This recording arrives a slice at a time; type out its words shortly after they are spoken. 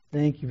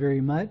Thank you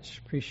very much.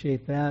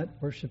 Appreciate that.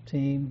 Worship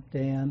team,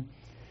 Dan.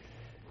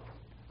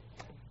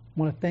 I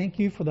want to thank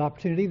you for the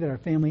opportunity that our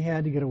family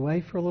had to get away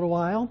for a little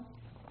while.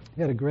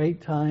 We had a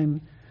great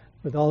time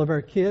with all of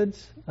our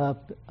kids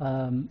up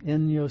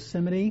in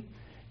Yosemite,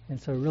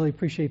 and so really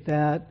appreciate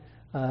that.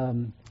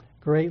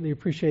 Greatly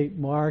appreciate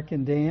Mark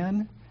and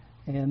Dan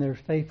and their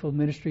faithful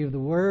ministry of the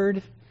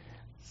Word.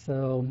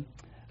 So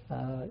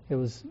it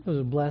was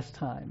a blessed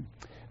time.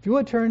 If you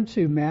would turn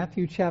to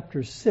Matthew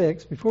chapter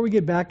 6, before we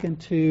get back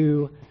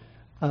into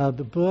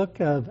the book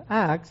of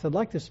Acts, I'd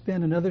like to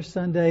spend another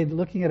Sunday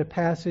looking at a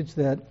passage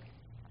that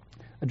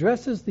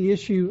addresses the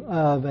issue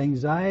of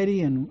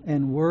anxiety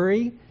and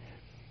worry.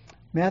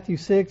 Matthew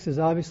 6 is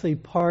obviously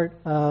part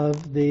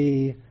of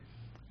the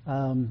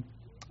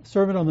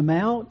Sermon on the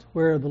Mount,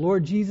 where the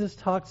Lord Jesus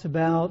talks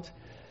about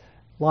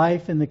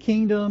life in the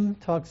kingdom,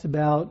 talks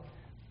about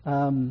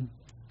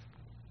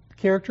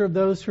character of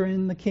those who are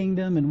in the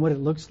kingdom and what it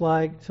looks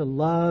like to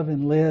love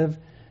and live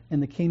in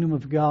the kingdom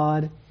of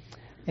God.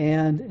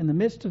 And in the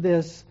midst of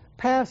this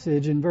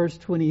passage, in verse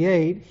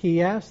 28,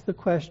 he asks the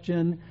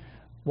question,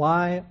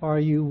 why are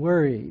you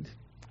worried?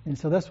 And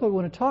so that's what we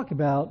want to talk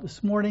about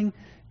this morning,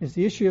 is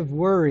the issue of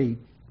worry.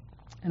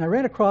 And I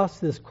ran across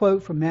this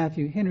quote from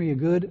Matthew Henry, a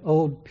good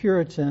old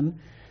Puritan,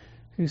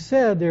 who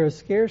said, "There is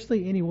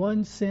scarcely any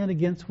one sin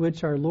against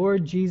which our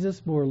Lord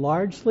Jesus more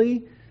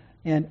largely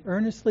and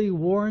earnestly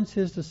warns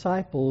his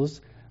disciples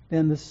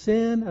than the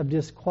sin of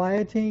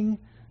disquieting,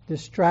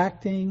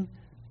 distracting,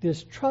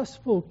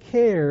 distrustful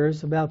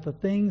cares about the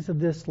things of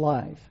this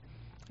life."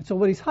 And so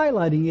what he's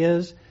highlighting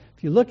is,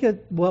 if you look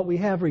at what we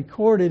have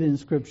recorded in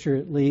Scripture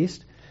at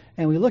least,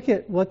 and we look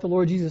at what the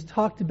Lord Jesus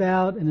talked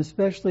about, and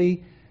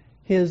especially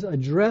his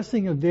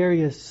addressing of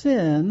various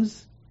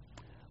sins,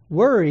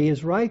 worry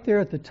is right there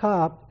at the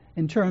top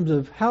in terms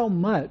of how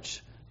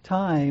much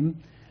time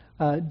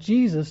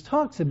Jesus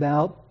talks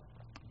about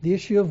the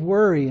issue of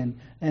worry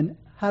and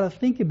how to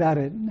think about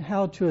it and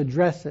how to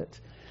address it.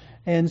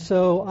 And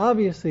so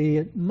obviously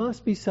it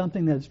must be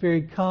something that's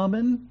very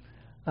common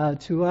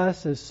to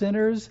us as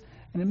sinners,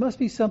 and it must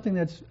be something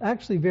that's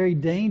actually very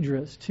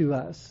dangerous to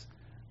us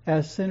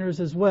as sinners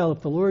as well, if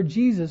the Lord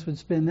Jesus would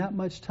spend that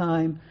much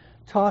time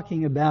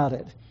talking about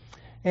it.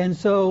 And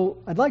so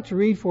I'd like to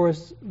read for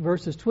us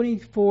verses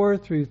 24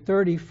 through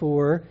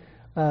 34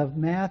 of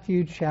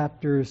Matthew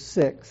chapter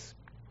 6.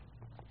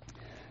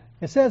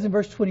 It says in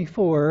verse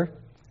 24,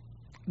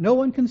 "No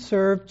one can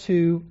serve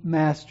two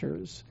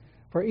masters,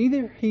 for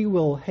either he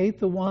will hate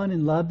the one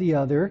and love the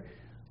other,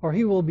 or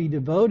he will be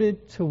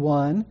devoted to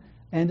one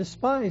and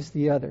despise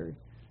the other.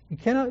 You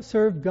cannot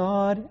serve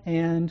God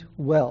and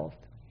wealth.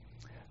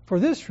 For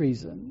this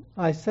reason,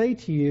 I say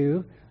to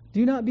you,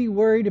 do not be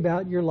worried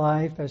about your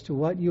life as to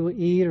what you will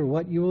eat or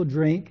what you will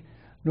drink,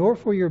 nor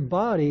for your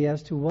body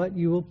as to what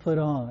you will put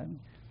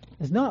on.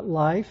 Is not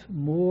life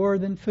more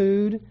than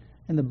food,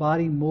 and the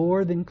body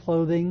more than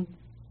clothing?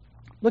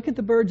 Look at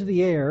the birds of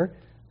the air,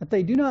 that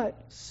they do not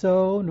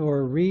sow,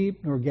 nor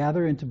reap, nor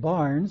gather into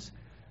barns,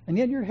 and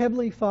yet your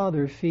heavenly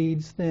Father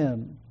feeds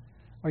them.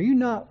 Are you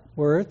not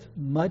worth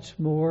much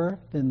more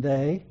than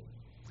they?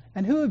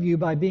 And who of you,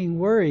 by being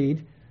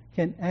worried,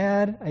 can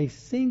add a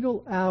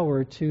single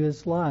hour to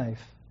his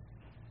life?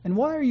 And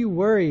why are you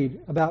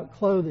worried about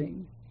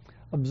clothing?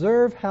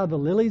 Observe how the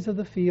lilies of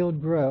the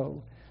field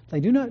grow. They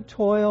do not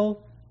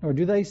toil, nor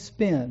do they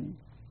spin.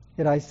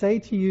 Yet I say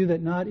to you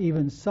that not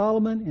even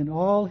Solomon in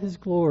all his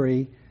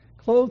glory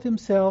clothed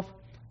himself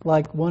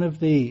like one of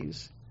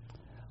these.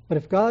 But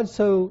if God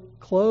so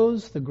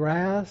clothes the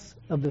grass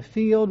of the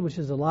field, which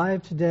is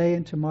alive today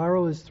and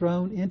tomorrow is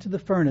thrown into the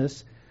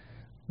furnace,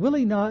 will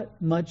he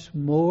not much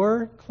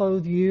more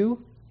clothe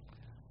you,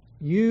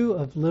 you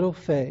of little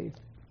faith?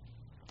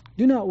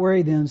 Do not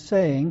worry then,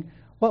 saying,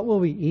 what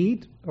will we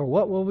eat, or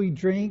what will we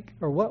drink,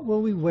 or what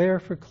will we wear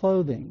for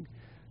clothing?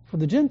 For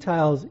the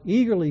Gentiles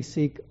eagerly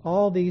seek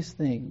all these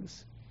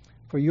things.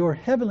 For your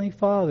heavenly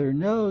Father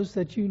knows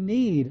that you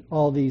need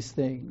all these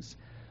things.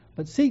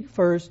 But seek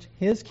first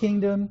his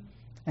kingdom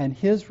and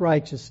his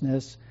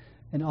righteousness,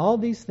 and all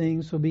these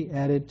things will be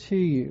added to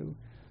you.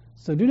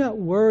 So do not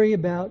worry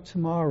about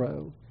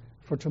tomorrow,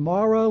 for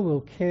tomorrow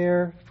will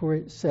care for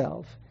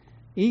itself.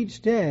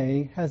 Each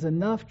day has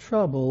enough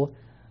trouble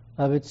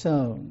of its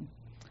own."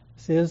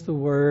 This is the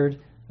word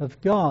of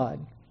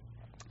God.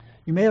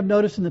 You may have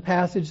noticed in the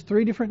passage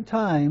 3 different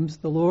times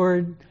the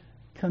Lord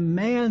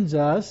commands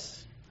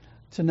us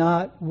to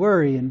not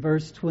worry. In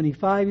verse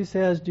 25 he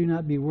says, do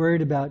not be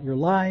worried about your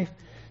life.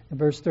 In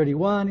verse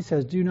 31 he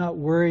says, do not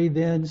worry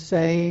then,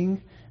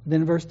 saying. And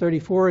then in verse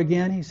 34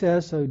 again he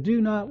says, so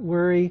do not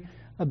worry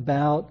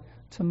about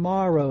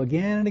tomorrow.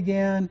 Again and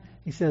again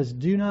he says,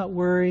 do not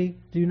worry,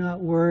 do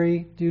not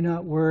worry, do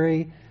not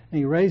worry. And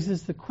he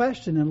raises the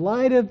question, in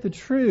light of the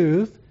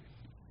truth,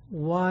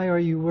 why are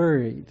you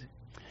worried?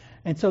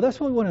 And so that's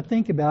what we want to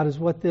think about, is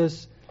what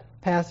this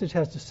passage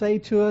has to say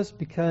to us,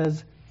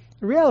 because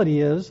the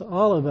reality is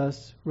all of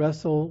us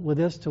wrestle with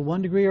this to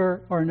one degree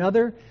or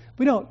another.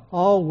 We don't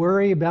all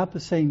worry about the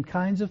same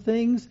kinds of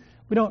things.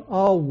 We don't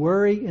all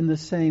worry in the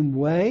same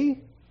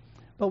way.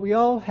 but we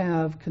all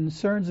have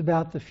concerns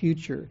about the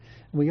future.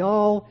 We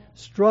all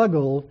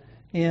struggle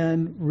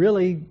in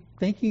really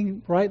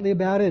thinking rightly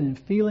about it and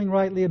feeling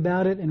rightly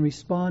about it and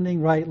responding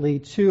rightly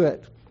to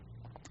it.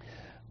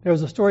 There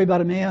was a story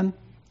about a man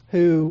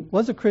who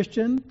was a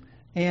Christian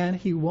and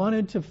he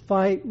wanted to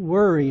fight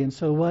worry. And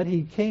so what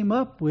he came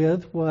up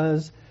with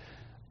was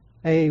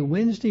a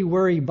Wednesday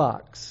worry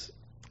box.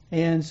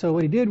 And so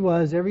what he did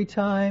was every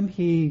time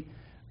he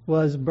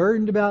was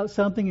burdened about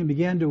something and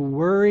began to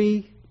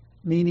worry,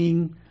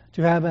 meaning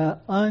to have an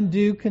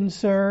undue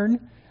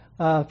concern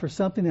for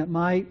something that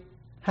might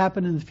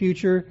happen in the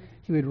future,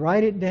 he would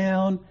write it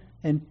down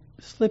and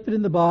slip it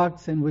in the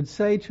box and would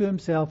say to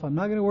himself, I'm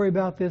not going to worry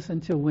about this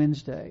until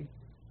Wednesday.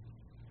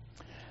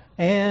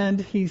 And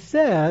he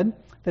said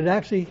that it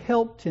actually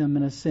helped him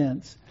in a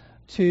sense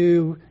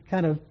to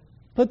kind of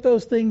put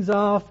those things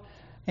off.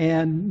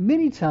 And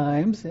many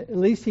times, at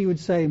least he would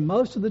say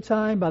most of the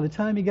time, by the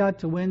time he got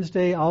to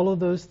Wednesday, all of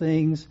those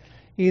things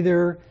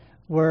either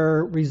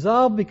were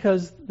resolved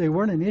because they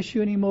weren't an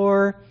issue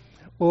anymore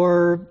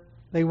or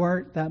they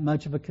weren't that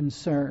much of a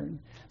concern.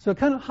 So it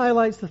kind of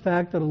highlights the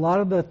fact that a lot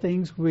of the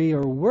things we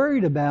are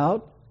worried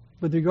about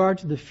with regard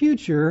to the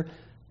future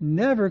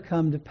never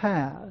come to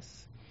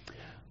pass.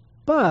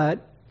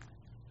 But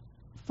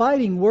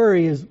fighting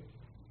worry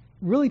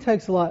really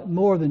takes a lot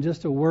more than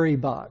just a worry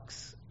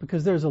box,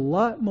 because there's a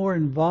lot more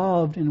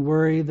involved in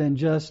worry than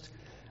just,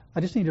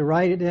 I just need to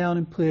write it down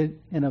and put it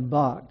in a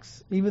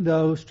box. Even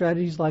though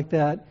strategies like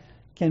that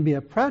can be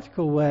a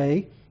practical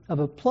way of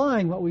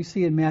applying what we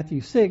see in Matthew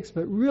 6,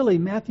 but really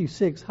Matthew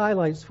 6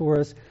 highlights for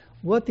us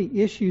what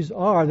the issues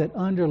are that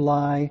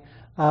underlie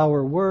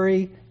our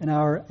worry and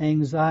our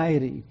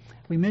anxiety.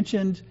 We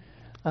mentioned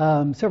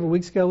several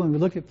weeks ago when we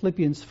looked at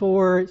Philippians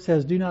 4, it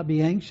says, do not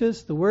be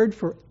anxious. The word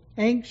for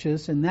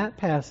anxious in that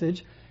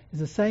passage is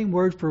the same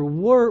word for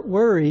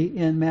worry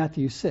in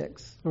Matthew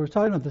 6. So we're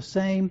talking about the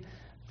same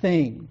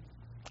thing.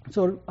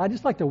 So I'd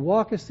just like to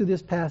walk us through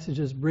this passage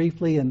just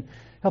briefly and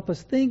help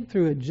us think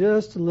through it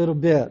just a little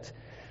bit.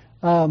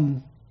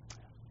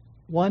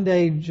 One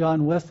day,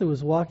 John Wesley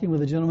was walking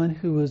with a gentleman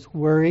who was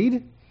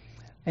worried,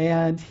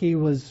 and he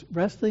was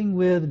wrestling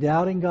with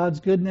doubting God's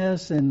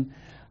goodness and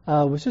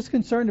was just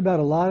concerned about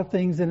a lot of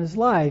things in his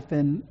life.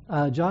 And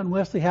John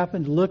Wesley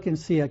happened to look and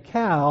see a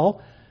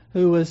cow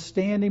who was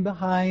standing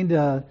behind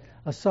a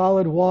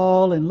solid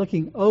wall and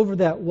looking over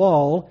that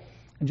wall.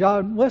 And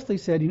John Wesley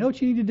said, you know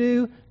what you need to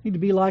do? You need to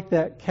be like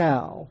that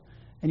cow.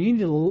 And you need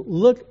to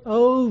look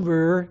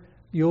over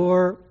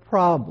your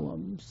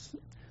problems.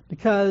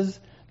 Because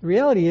the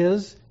reality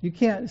is, you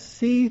can't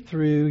see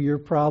through your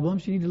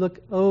problems. You need to look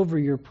over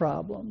your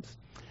problems.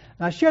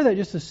 And I share that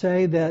just to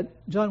say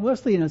that John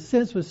Wesley, in a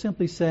sense, was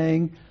simply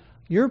saying,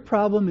 your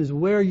problem is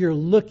where you're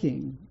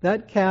looking.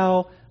 That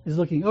cow is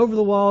looking over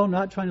the wall,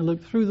 not trying to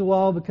look through the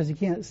wall because he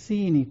can't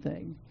see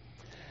anything.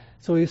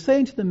 So he's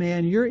saying to the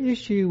man, your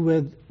issue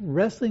with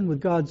wrestling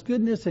with God's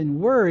goodness and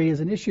worry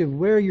is an issue of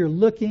where you're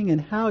looking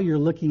and how you're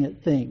looking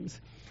at things.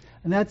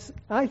 And that's,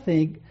 I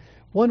think,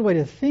 one way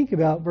to think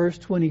about verse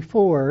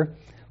 24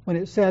 when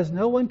it says,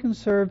 no one can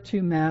serve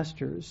two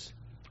masters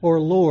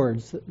or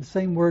lords. The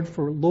same word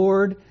for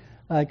Lord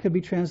could be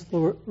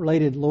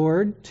translated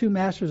Lord. Two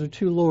masters or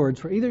two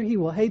lords. For either he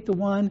will hate the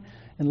one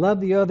and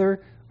love the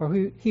other, or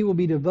he will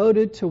be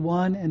devoted to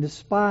one and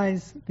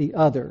despise the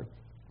other.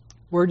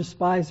 Word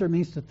despise there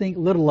means to think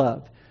little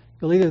of.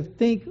 You'll either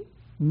think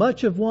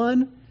much of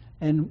one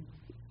and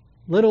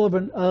little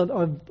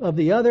of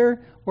the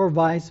other, or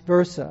vice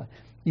versa.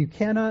 You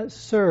cannot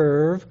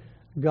serve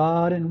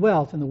God and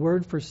wealth. And the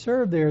word for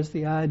serve there is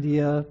the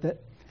idea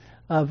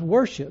of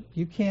worship.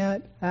 You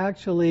can't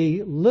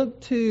actually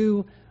look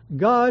to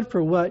God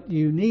for what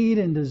you need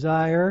and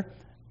desire,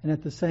 and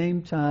at the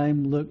same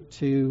time look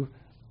to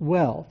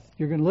wealth.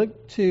 You're going to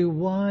look to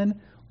one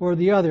or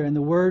the other. And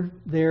the word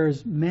there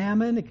is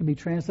mammon. It can be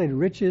translated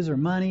riches or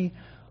money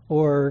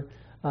or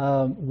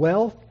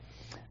wealth.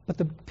 But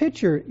the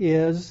picture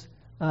is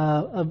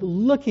of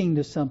looking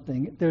to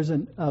something. There's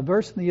a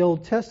verse in the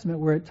Old Testament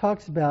where it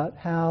talks about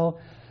how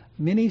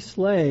many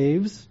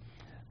slaves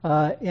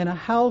in a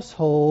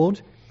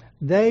household,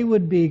 they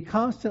would be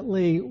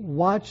constantly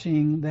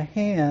watching the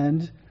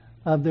hand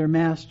of their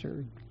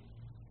master.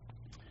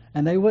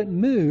 And they wouldn't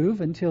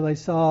move until they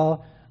saw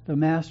the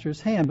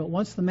master's hand. But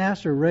once the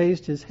master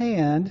raised his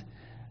hand,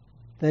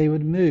 they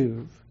would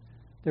move.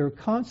 They were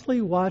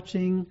constantly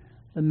watching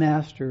the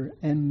master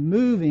and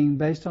moving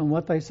based on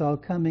what they saw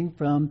coming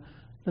from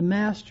the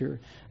master.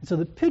 And so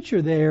the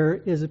picture there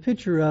is a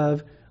picture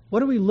of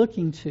what are we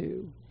looking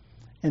to?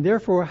 And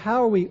therefore,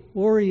 how are we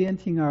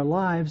orienting our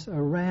lives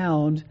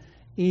around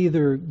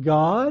either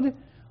God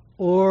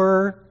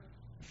or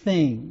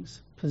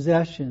things,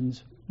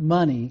 possessions,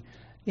 money,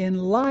 in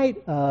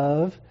light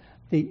of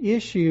the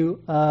issue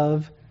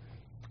of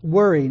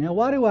worry? Now,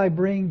 why do I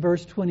bring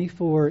verse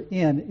 24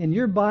 in? In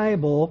your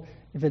Bible,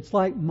 if it's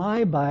like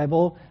my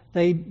Bible,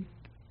 they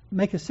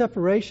make a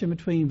separation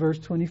between verse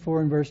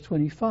 24 and verse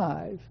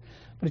 25.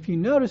 But if you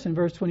notice in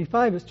verse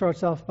 25, it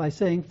starts off by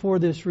saying, for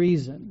this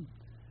reason.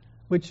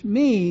 which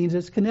means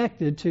it's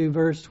connected to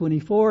verse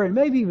 24 and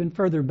maybe even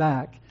further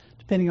back,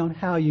 depending on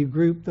how you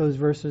group those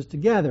verses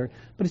together.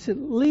 But it's at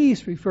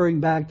least referring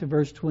back to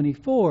verse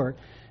 24.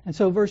 And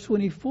so verse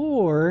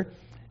 24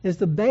 is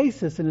the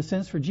basis, in a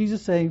sense, for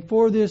Jesus saying,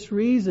 for this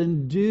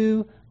reason,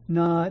 do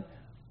not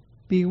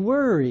be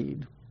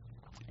worried.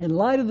 In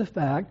light of the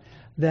fact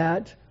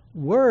that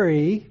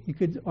worry, you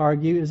could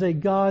argue, is a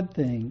God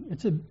thing.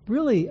 It's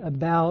really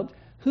about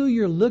who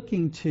you're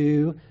looking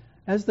to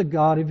as the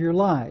God of your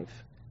life.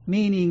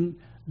 Meaning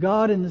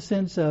God in the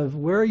sense of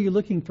where are you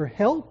looking for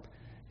help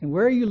and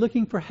where are you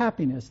looking for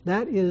happiness?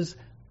 That is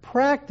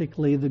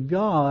practically the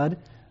God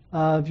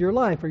of your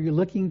life. Are you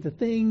looking to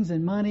things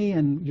and money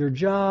and your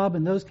job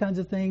and those kinds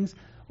of things?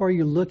 Or are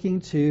you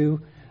looking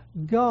to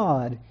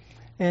God?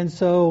 And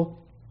so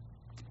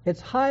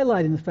it's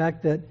highlighting the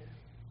fact that,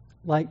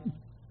 like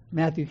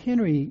Matthew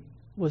Henry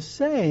was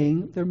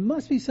saying, there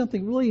must be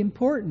something really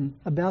important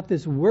about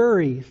this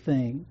worry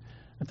thing.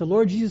 That the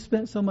Lord Jesus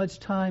spent so much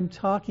time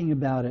talking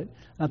about it.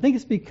 And I think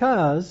it's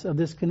because of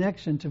this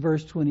connection to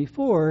verse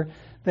 24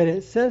 that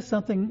it says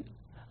something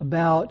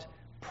about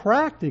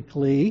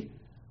practically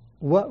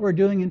what we're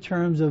doing in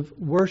terms of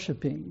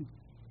worshiping.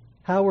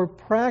 How we're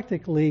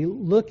practically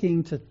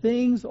looking to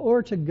things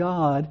or to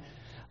God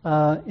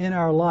in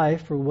our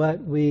life for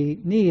what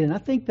we need. And I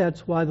think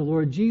that's why the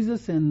Lord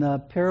Jesus in the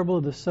parable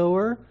of the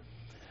sower,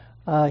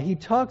 he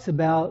talks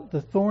about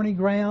the thorny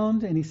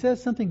ground, and he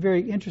says something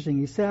very interesting.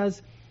 He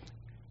says,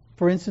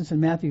 for instance, in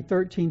Matthew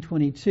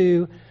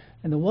 13:22,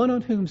 and the one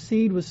on whom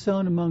seed was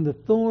sown among the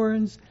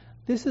thorns,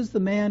 this is the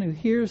man who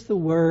hears the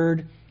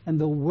word,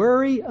 and the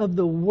worry of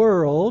the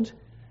world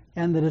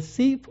and the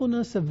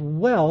deceitfulness of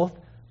wealth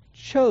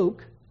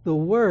choke the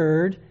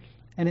word,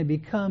 and it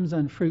becomes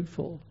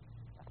unfruitful.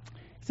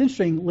 It's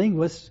interesting,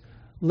 linguists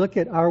look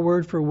at our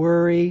word for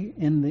worry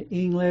in the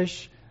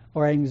English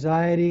or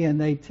anxiety,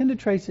 and they tend to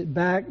trace it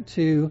back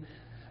to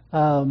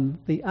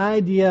the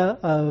idea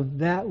of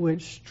that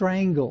which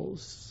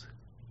strangles,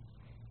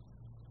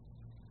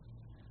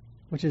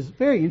 which is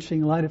very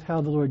interesting in light of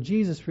how the Lord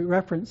Jesus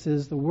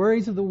references the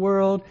worries of the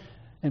world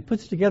and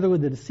puts it together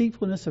with the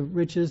deceitfulness of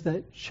riches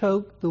that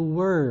choke the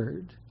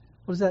word.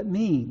 What does that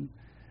mean?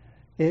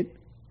 It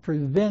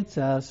prevents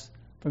us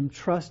from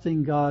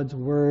trusting God's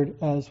word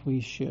as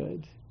we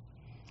should.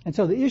 And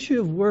so the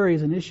issue of worry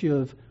is an issue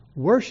of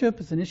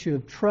worship, it's an issue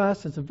of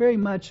trust, it's very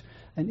much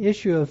an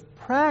issue of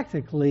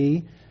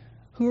practically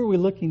who are we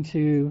looking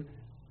to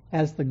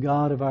as the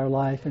God of our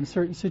life in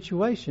certain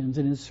situations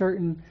and in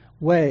certain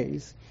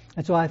ways.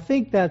 And so I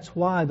think that's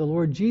why the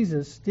Lord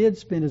Jesus did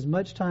spend as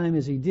much time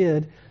as he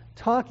did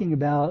talking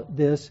about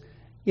this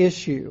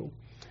issue.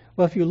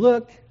 Well, if you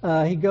look,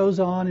 he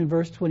goes on in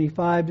verse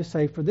 25 to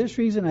say, for this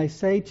reason I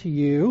say to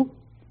you,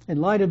 in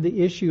light of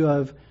the issue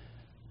of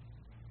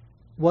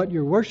what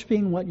you're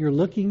worshiping, what you're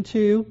looking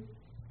to,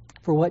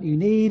 for what you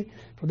need,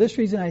 for this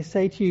reason I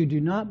say to you, do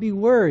not be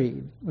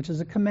worried, which is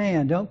a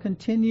command. Don't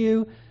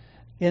continue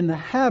in the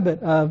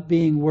habit of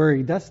being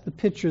worried. That's the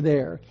picture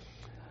there.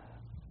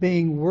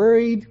 Being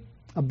worried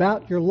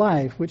about your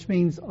life, which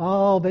means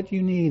all that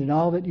you need and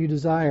all that you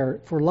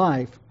desire for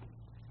life,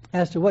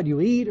 as to what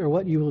you eat or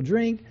what you will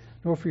drink,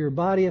 nor for your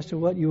body as to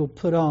what you will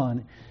put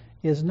on.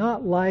 Is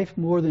not life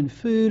more than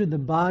food and the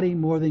body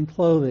more than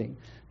clothing?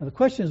 Now the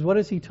question is, what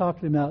is he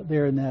talking about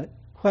there in that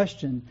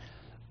question?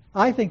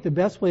 I think the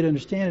best way to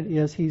understand it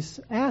is he's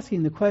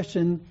asking the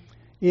question,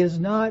 is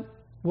not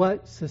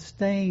what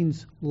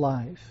sustains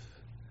life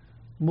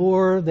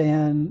more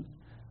than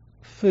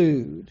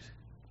food?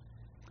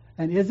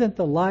 And isn't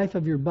the life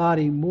of your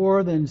body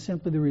more than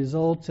simply the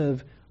result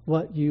of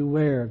what you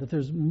wear? That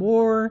there's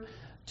more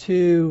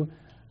to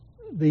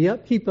the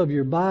upkeep of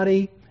your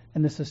body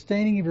and the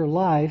sustaining of your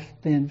life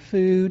than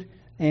food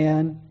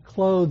and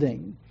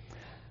clothing.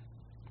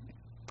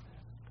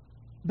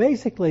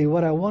 Basically,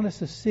 what I want us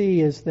to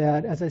see is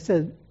that, as I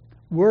said,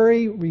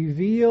 worry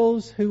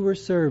reveals who we're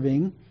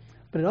serving,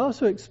 but it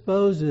also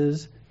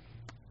exposes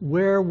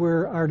where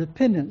we're our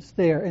dependence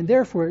there, and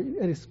therefore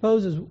it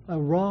exposes a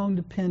wrong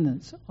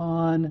dependence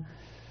on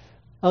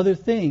other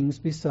things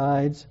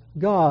besides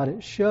God.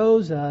 It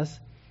shows us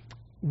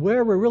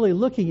where we're really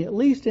looking, at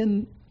least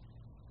in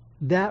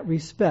that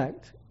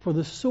respect, for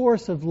the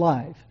source of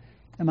life.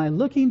 Am I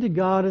looking to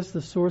God as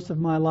the source of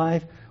my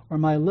life, or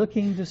am I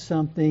looking to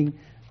something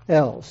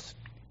else?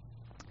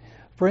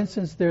 For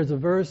instance, there's a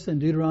verse in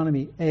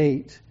Deuteronomy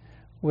 8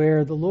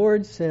 where the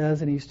Lord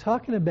says, and he's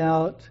talking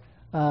about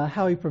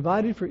how he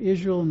provided for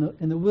Israel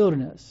in the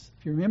wilderness.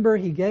 If you remember,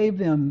 he gave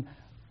them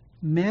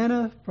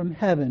manna from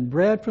heaven,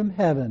 bread from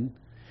heaven.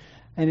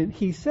 And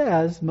he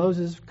says,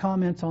 Moses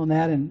comments on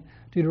that in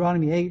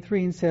Deuteronomy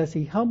 8:3 and says,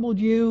 he humbled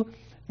you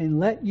and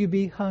let you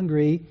be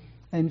hungry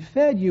and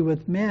fed you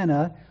with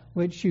manna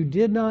which you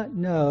did not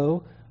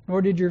know,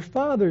 nor did your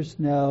fathers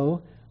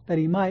know, that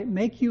he might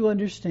make you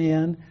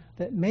understand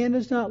that man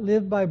does not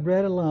live by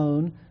bread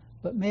alone,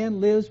 but man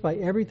lives by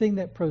everything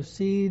that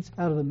proceeds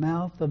out of the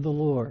mouth of the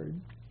Lord.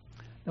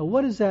 Now,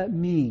 what does that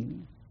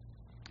mean?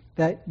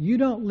 That you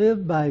don't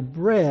live by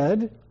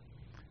bread,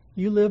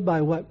 You live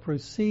by what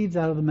proceeds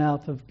out of the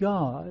mouth of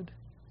God.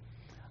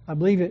 I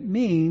believe it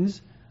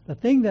means the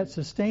thing that's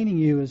sustaining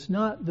you is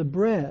not the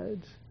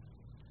bread.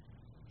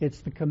 It's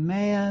the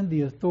command,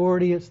 the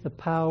authority, it's the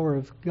power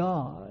of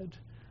God.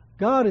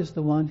 God is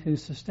the one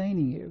who's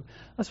sustaining you.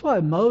 That's why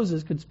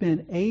Moses could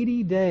spend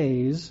 80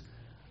 days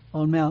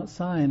on Mount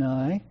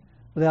Sinai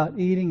without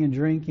eating and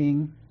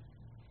drinking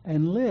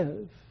and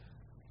live.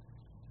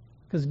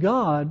 Because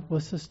God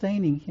was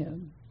sustaining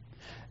him.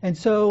 And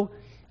so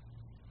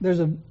there's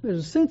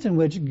a sense in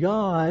which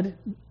God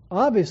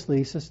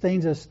obviously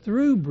sustains us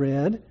through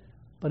bread,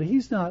 but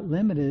he's not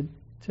limited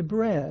to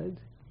bread.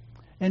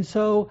 And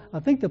so I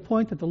think the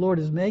point that the Lord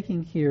is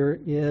making here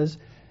is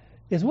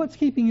what's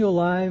keeping you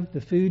alive the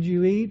food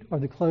you eat or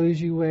the clothes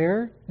you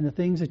wear and the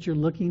things that you're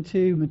looking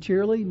to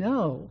materially?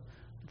 No.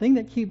 The thing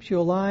that keeps you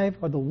alive,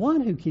 or the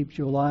one who keeps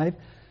you alive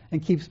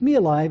and keeps me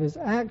alive, is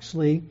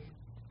actually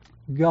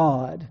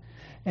God.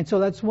 And so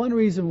that's one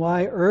reason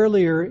why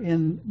earlier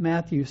in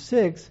Matthew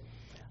 6,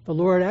 the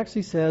Lord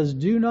actually says,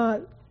 do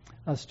not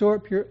store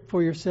up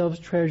for yourselves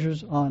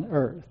treasures on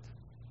earth.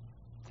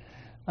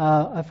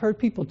 I've heard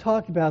people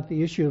talk about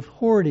the issue of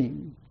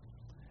hoarding.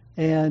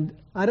 And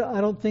I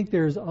don't think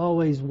there's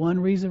always one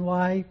reason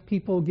why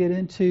people get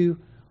into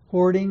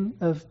hoarding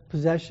of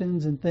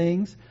possessions and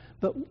things.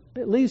 But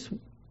at least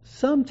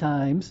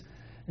sometimes,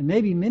 and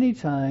maybe many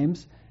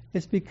times,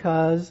 it's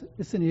because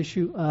it's an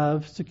issue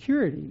of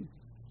security.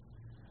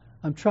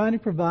 I'm trying to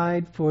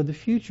provide for the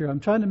future. I'm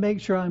trying to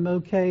make sure I'm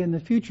okay in the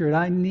future. And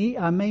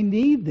I may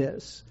need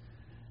this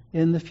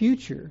in the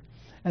future.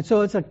 And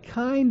so it's a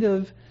kind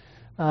of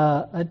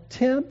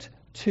attempt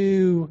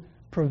to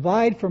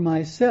provide for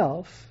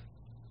myself.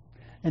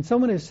 And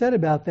someone has said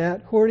about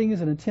that, hoarding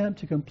is an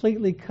attempt to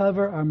completely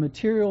cover our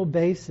material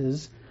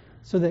bases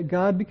so that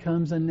God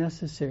becomes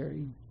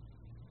unnecessary.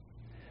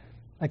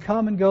 A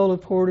common goal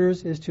of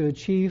hoarders is to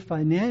achieve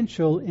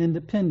financial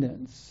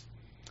independence.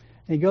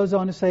 And he goes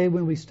on to say,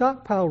 when we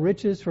stockpile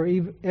riches for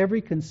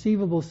every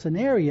conceivable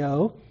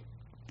scenario,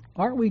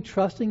 aren't we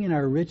trusting in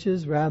our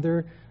riches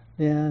rather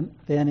than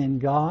in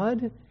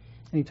God? And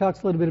he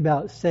talks a little bit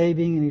about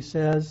saving, and he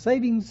says,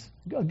 saving's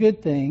a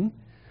good thing,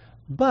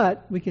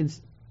 but we can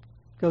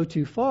go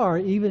too far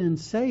even in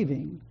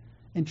saving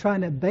and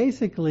trying to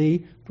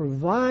basically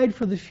provide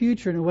for the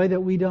future in a way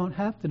that we don't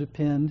have to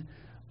depend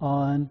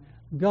on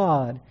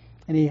God.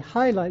 And he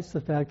highlights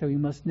the fact that we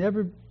must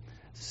never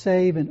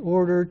save in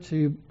order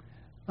to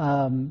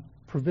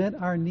prevent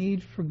our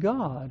need for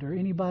God or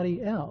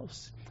anybody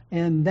else.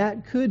 And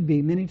that could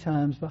be many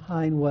times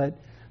behind what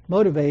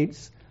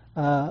motivates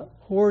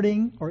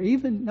hoarding, or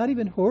even not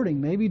even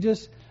hoarding, maybe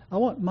just I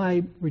want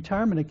my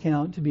retirement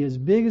account to be as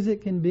big as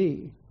it can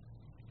be.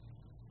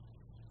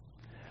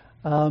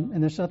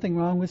 And there's nothing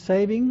wrong with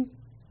saving,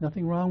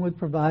 nothing wrong with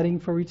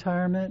providing for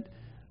retirement,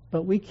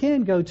 but we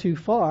can go too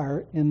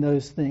far in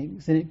those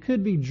things. And it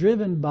could be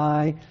driven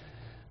by,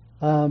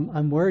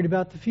 I'm worried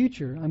about the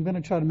future. I'm going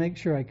to try to make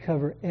sure I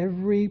cover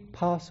every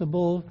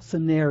possible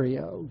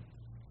scenario.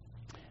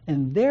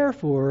 And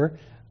therefore,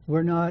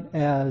 we're not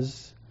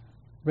as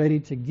ready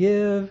to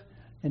give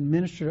and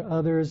minister to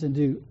others and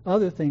do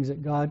other things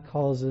that God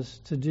calls us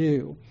to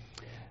do.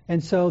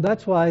 And so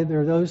that's why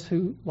there are those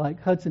who,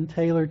 like Hudson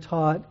Taylor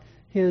taught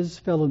his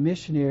fellow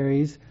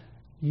missionaries,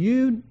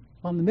 you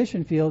on the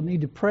mission field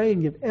need to pray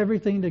and give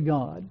everything to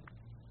God.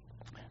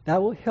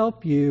 That will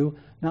help you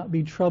not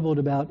be troubled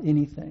about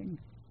anything.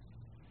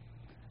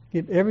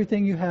 Give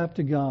everything you have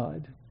to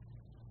God.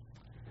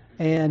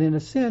 And in a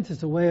sense,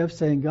 it's a way of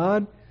saying,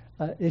 God,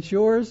 it's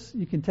yours.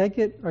 You can take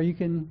it or you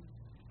can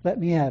let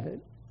me have it.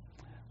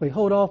 We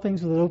hold all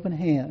things with an open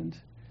hand.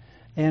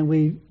 And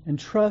we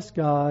entrust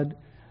God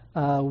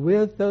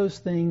with those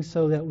things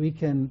so that we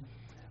can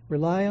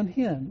rely on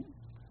Him.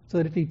 So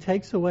that if He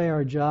takes away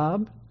our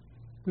job,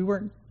 we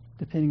weren't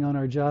depending on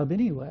our job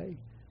anyway.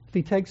 If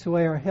He takes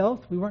away our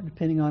health, we weren't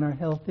depending on our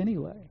health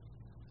anyway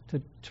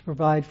to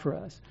provide for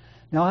us.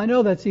 Now, I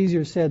know that's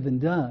easier said than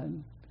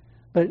done,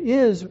 but it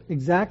is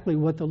exactly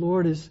what the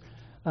Lord is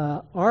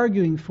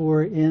arguing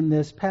for in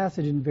this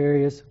passage in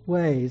various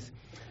ways.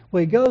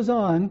 Well, He goes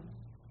on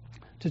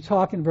to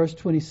talk in verse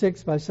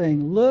 26 by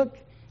saying, look,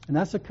 and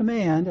that's a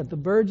command, at the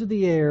birds of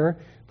the air,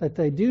 that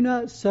they do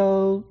not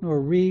sow, nor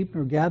reap,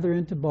 nor gather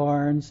into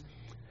barns,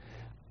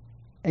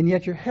 and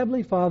yet your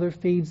heavenly Father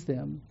feeds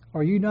them.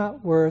 Are you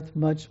not worth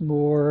much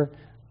more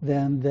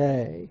than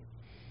they?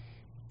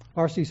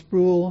 R.C.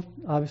 Sproul,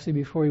 obviously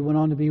before he went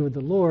on to be with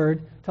the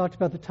Lord, talked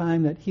about the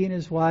time that he and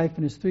his wife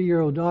and his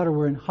 3-year-old daughter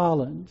were in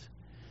Holland,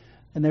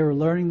 and they were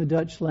learning the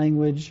Dutch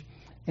language,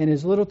 and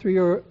his little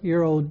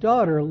 3-year-old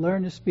daughter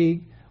learned to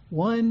speak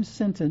one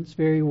sentence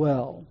very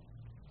well.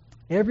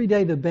 Every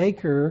day the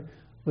baker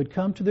would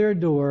come to their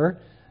door,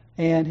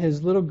 and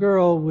his little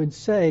girl would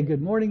say,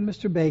 "Good morning,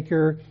 Mr.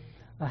 Baker,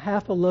 a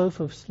half a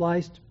loaf of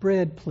sliced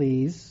bread,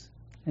 please."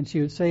 And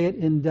she would say it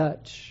in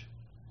Dutch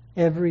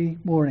every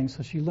morning.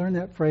 So she learned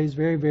that phrase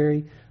very,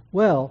 very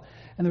well.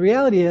 And the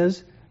reality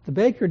is, the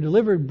baker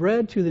delivered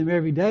bread to them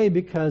every day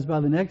because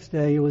by the next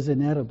day it was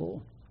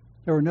inedible.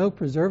 There were no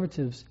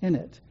preservatives in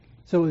it.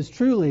 So it was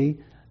truly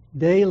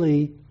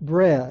daily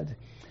bread.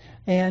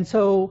 And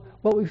so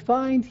what we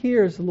find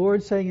here is the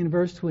Lord saying in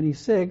verse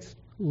 26,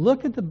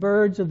 look at the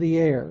birds of the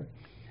air.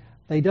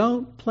 They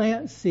don't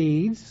plant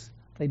seeds.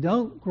 They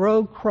don't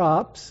grow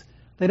crops.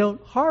 They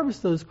don't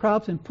harvest those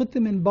crops and put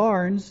them in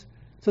barns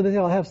so that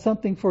they'll have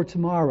something for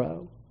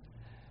tomorrow.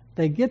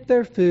 They get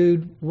their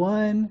food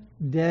one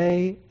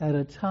day at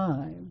a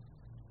time.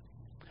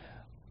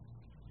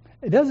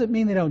 It doesn't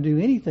mean they don't do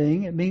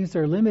anything. It means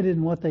they're limited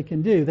in what they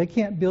can do. They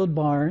can't build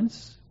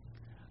barns,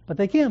 but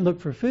they can look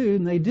for food,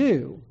 and they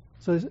do.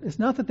 So it's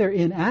not that they're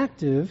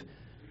inactive,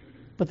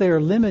 but they are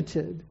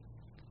limited.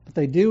 But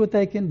they do what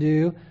they can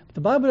do. But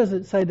the Bible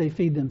doesn't say they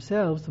feed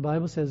themselves. The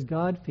Bible says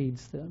God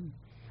feeds them.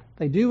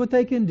 They do what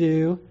they can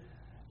do,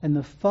 and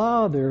the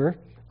Father,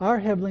 our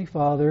Heavenly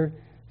Father,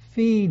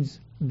 feeds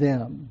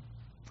them.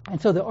 And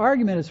so the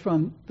argument is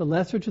from the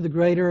lesser to the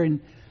greater,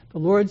 and the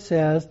Lord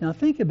says, now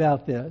think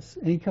about this.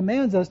 And He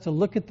commands us to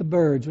look at the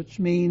birds, which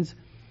means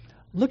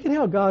look at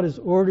how God has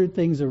ordered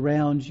things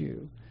around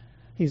you.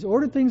 He's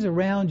ordered things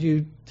around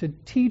you to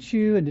teach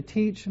you and to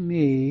teach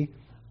me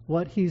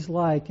what He's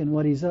like and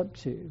what He's up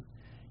to.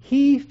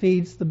 He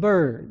feeds the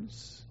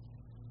birds.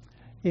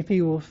 If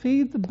He will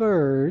feed the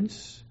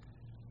birds,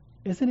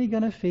 isn't He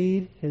going to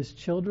feed His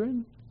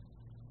children?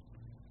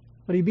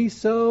 Would He be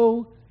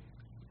so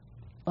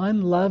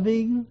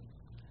unloving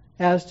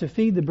as to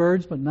feed the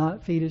birds but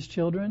not feed His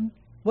children?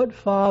 What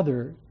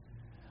father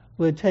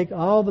would take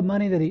all the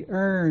money that he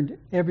earned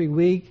every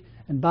week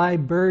and buy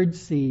bird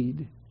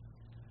seed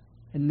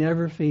and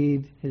never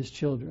feed his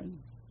children?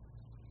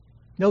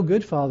 No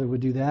good father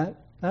would do that,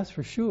 that's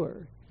for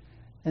sure.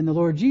 And the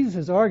Lord Jesus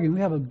is arguing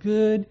we have a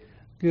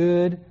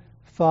good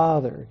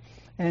Father.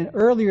 And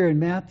earlier in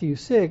Matthew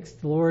 6,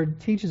 the Lord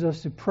teaches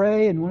us to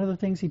pray, and one of the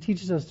things He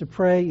teaches us to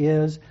pray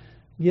is,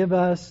 give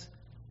us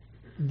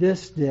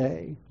this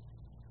day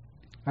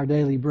our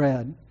daily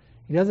bread.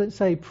 He doesn't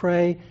say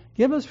pray,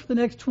 give us for the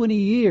next 20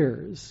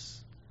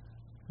 years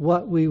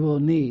what we will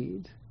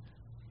need.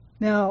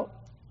 Now,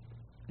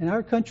 in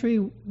our country,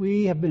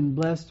 we have been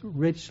blessed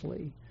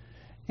richly.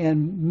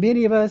 And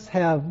many of us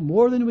have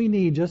more than we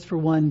need just for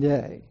one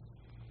day.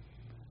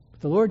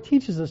 But the Lord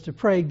teaches us to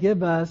pray,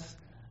 give us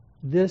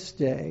this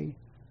day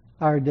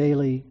our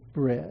daily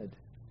bread.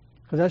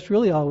 Because that's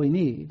really all we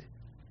need,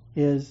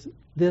 is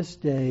this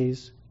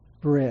day's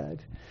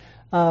bread.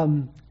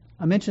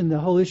 I mentioned the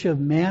whole issue of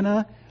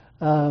manna.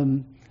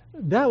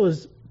 That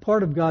was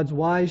part of God's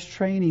wise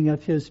training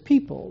of His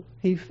people.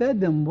 He fed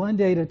them one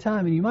day at a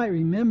time. And you might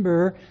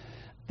remember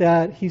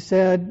that He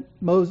said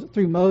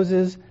through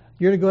Moses,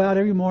 you're to go out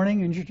every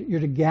morning and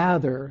you're to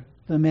gather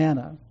the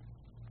manna.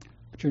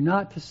 But you're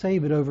not to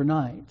save it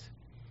overnight.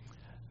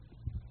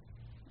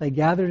 They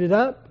gathered it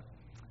up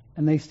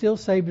and they still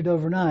saved it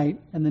overnight.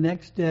 And the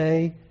next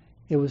day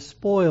it was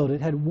spoiled.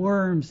 It had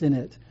worms in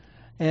it.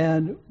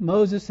 And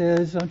Moses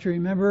says, don't you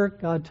remember?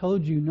 God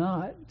told you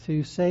not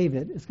to save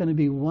it. It's going to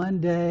be one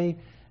day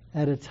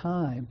at a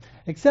time.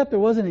 Except there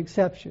was an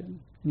exception.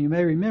 And you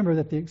may remember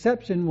that the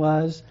exception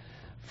was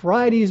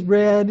Friday's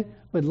bread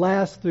would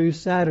last through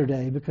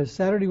Saturday, because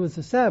Saturday was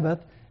the Sabbath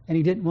and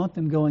He didn't want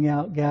them going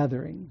out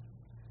gathering.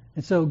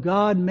 And so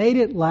God made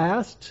it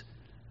last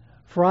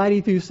Friday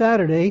through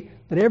Saturday,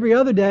 but every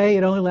other day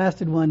it only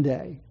lasted one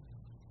day.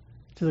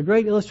 To the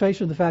great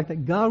illustration of the fact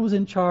that God was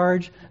in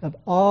charge of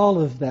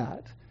all of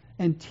that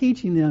and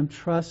teaching them,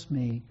 trust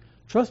me,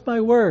 trust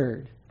my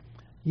word.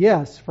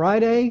 Yes,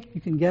 Friday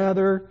you can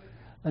gather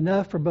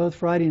enough for both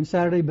Friday and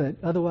Saturday, but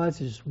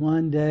otherwise it's just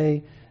one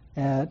day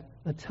at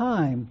a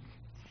time.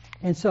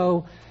 And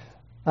so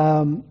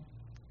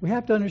we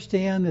have to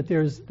understand that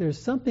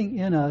there's something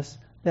in us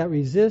that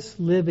resists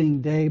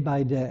living day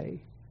by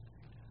day.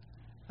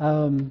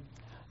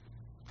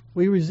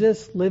 We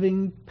resist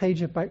living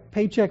paycheck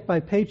by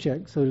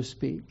paycheck, so to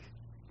speak.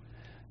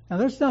 Now,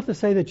 that's not to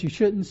say that you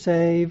shouldn't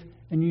save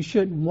and you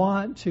shouldn't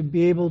want to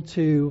be able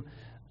to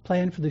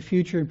plan for the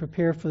future and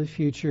prepare for the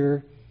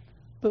future.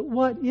 But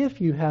what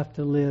if you have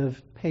to live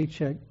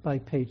paycheck by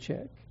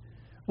paycheck?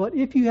 What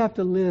if you have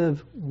to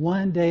live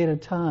one day at a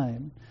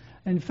time?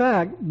 In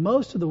fact,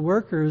 most of the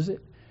workers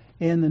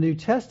in the New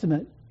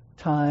Testament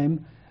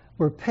time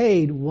were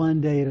paid one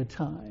day at a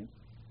time.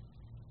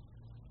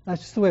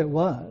 That's just the way it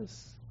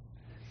was.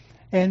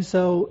 And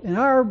so in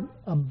our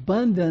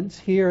abundance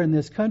here in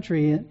this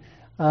country,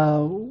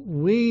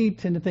 we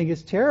tend to think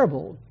it's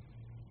terrible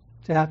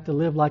to have to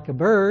live like a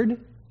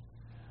bird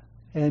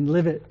and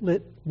live it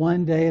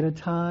one day at a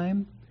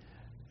time.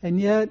 And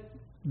yet,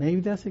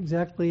 maybe that's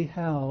exactly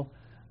how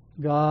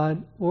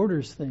God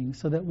orders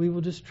things, so that we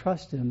will just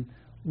trust Him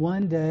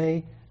one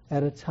day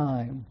at a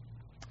time.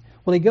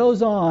 Well, He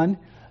goes on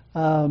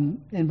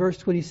in verse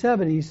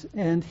 27,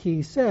 and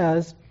He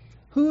says,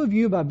 who of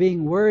you by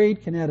being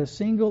worried can add a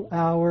single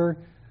hour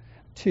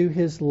to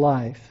his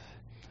life?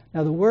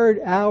 Now the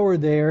word hour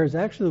there is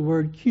actually the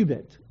word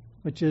cubit,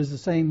 which is the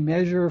same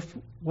measure of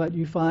what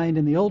you find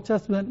in the Old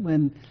Testament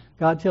when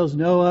God tells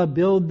Noah,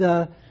 build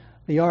the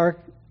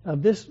ark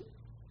of this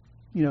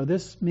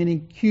many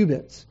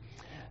cubits.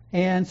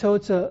 And so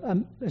it's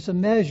a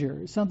measure,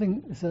 it's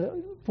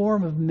a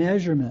form of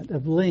measurement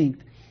of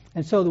length.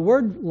 And so the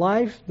word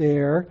life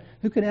there,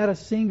 who can add a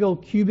single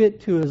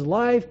cubit to his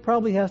life,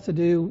 probably has to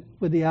do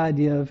with the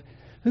idea of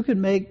who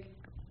can make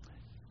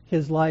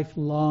his life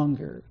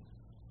longer.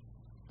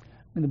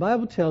 And the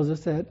Bible tells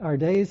us that our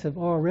days have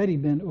already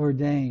been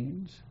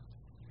ordained.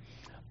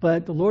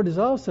 But the Lord is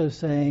also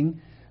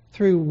saying,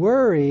 through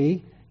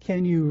worry,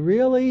 can you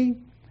really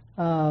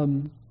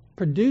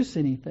produce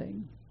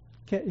anything?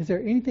 Is there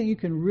anything you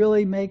can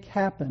really make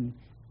happen?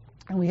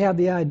 And we have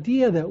the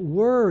idea that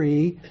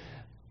worry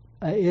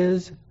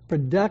is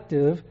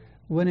productive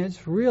when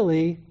it's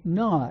really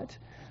not.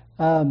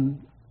 Someone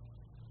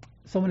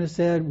has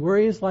said,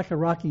 worry is like a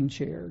rocking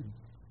chair.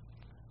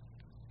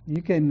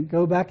 You can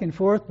go back and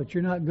forth, but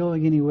you're not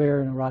going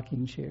anywhere in a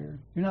rocking chair.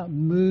 You're not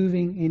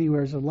moving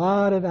anywhere. There's a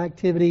lot of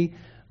activity,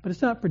 but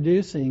it's not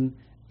producing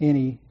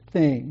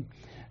anything.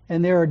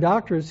 And there are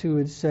doctors who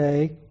would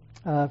say,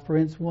 for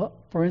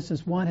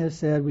instance, one has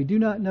said, we do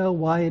not know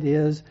why it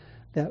is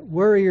that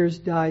worriers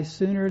die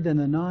sooner than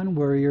the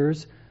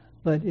non-worriers,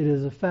 but it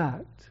is a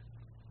fact.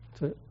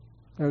 So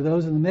there are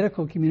those in the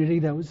medical community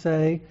that would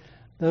say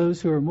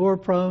those who are more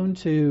prone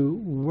to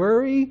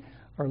worry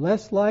are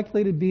less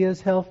likely to be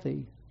as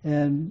healthy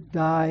and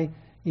die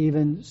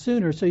even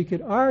sooner. So you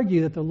could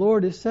argue that the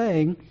Lord is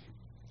saying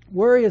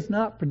worry is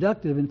not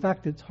productive. In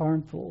fact, it's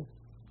harmful.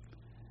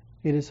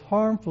 It is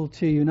harmful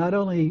to you, not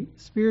only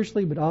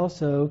spiritually, but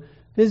also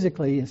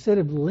physically. Instead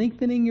of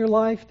lengthening your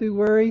life through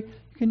worry,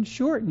 you can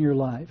shorten your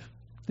life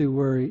through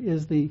worry,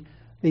 is the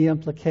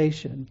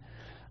implication.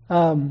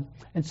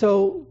 And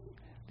so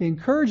the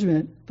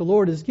encouragement the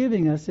Lord is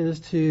giving us is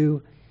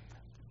to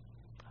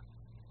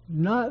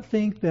not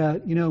think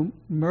that,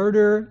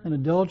 murder and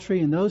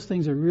adultery and those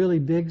things are really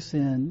big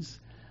sins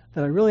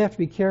that I really have to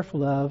be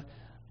careful of,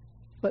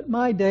 but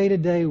my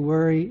day-to-day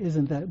worry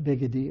isn't that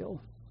big a deal.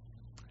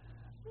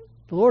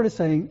 The Lord is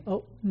saying,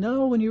 oh,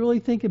 no, when you really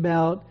think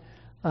about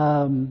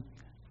the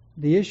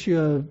issue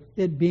of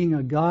it being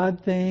a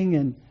God thing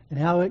and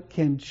how it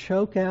can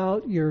choke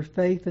out your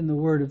faith in the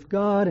Word of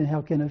God and how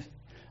it can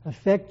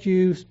affect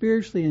you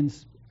spiritually and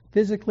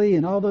physically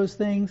and all those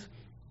things,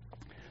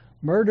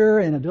 murder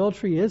and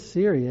adultery is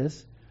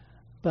serious,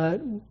 but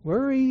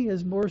worry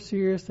is more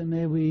serious than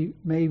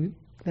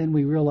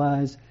we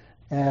realize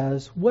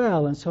as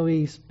well. And so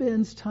he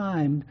spends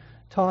time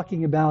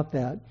talking about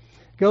that.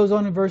 Goes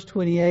on in verse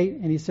 28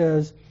 and he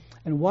says,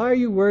 and why are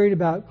you worried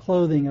about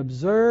clothing?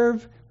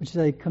 Observe, which is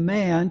a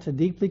command to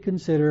deeply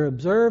consider,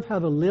 observe how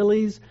the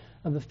lilies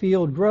of the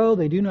field grow.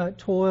 They do not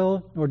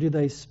toil, nor do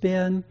they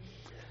spin.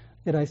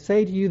 Yet I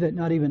say to you that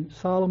not even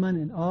Solomon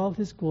in all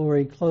his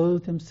glory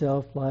clothed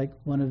himself like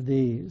one of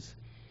these.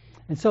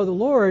 And so the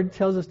Lord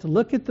tells us to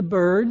look at the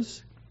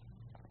birds,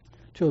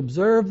 to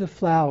observe the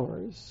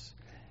flowers.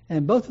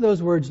 And both of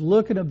those words,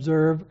 look and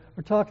observe,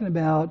 are talking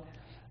about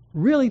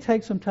really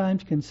take some time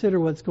to consider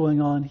what's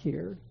going on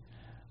here.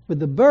 With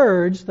the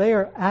birds, they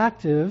are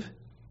active,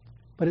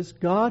 but it's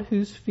God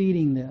who's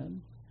feeding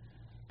them.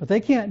 But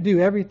they can't do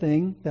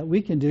everything that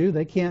we can do.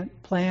 They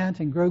can't plant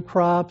and grow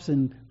crops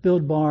and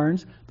build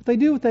barns, but they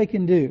do what they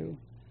can do.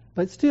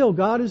 But still,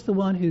 God is the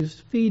one who's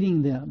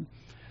feeding them.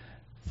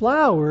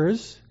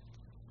 Flowers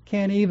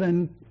can't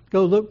even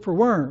go look for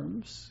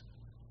worms.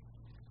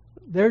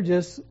 They're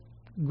just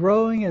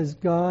growing as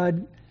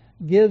God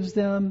gives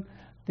them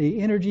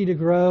the energy to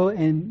grow,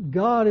 and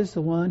God is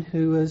the one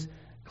who is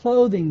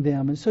clothing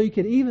them. And so you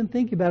could even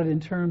think about it in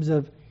terms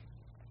of,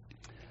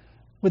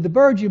 with the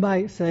birds you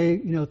might say,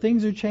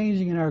 things are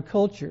changing in our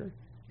culture.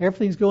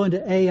 Everything's going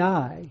to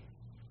AI.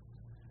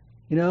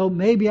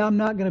 Maybe I'm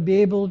not going to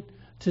be able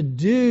to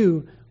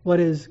do what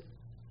is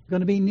going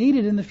to be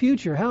needed in the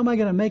future. How am I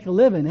going to make a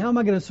living? How am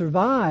I going to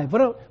survive?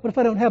 What if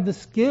I don't have the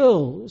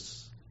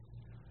skills?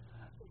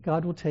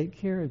 God will take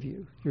care of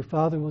you. Your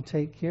Father will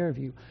take care of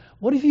you.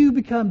 What if you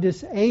become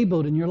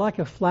disabled and you're like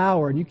a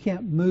flower and you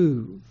can't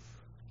move?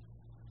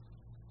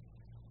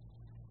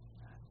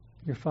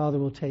 Your Father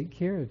will take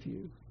care of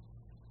you.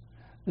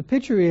 The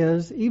picture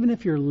is, even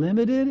if you're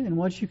limited in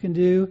what you can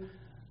do,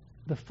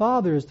 the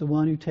Father is the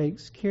one who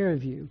takes care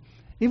of you.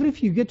 Even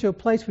if you get to a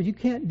place where you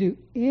can't do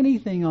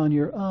anything on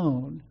your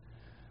own,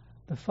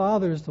 the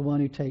Father is the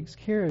one who takes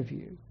care of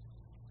you.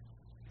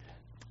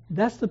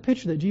 That's the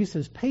picture that Jesus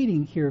is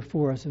painting here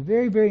for us. A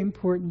very, very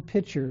important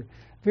picture.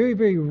 Very,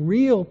 very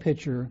real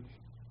picture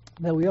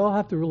that we all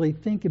have to really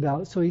think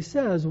about. So he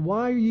says,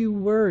 why are you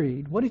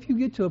worried? What if you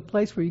get to a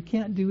place where you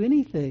can't do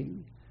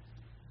anything?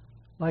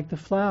 Like the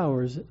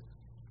flowers,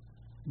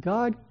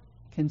 God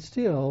can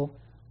still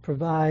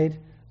provide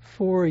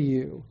for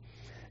you.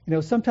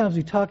 Sometimes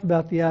we talk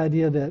about the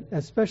idea that,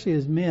 especially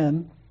as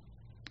men,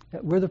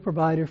 that we're the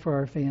provider for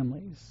our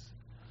families.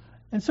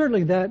 And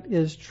certainly that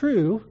is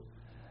true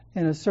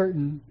in a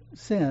certain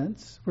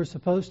sense. We're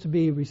supposed to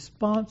be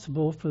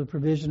responsible for the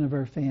provision of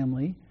our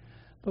family,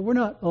 but we're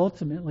not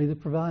ultimately the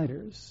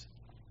providers.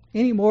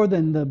 Any more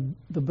than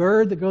the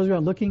bird that goes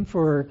around looking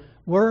for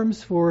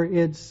worms for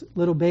its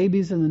little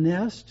babies in the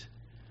nest.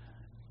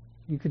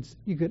 You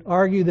could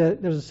argue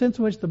that there's a sense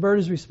in which the bird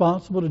is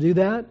responsible to do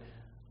that,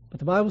 but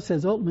the Bible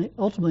says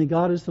ultimately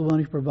God is the one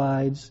who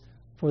provides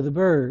for the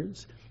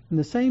birds. In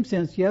the same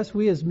sense, yes,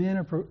 we as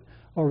men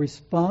are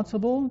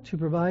responsible to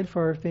provide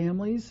for our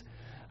families,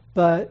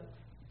 but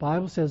the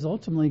Bible says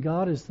ultimately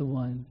God is the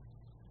one.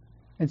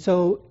 And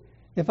so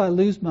if I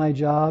lose my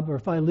job or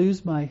if I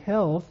lose my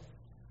health,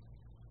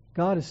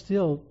 God is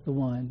still the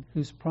one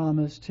who's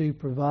promised to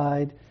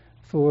provide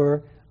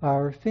for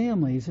our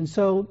families. And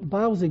so the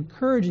Bible's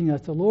encouraging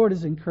us, the Lord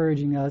is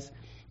encouraging us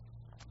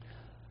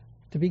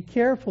to be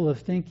careful of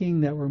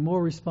thinking that we're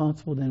more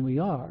responsible than we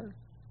are.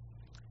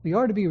 We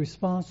are to be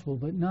responsible,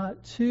 but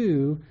not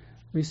too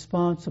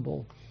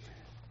responsible.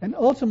 And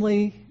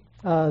ultimately,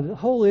 the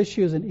whole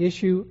issue is an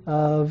issue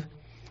of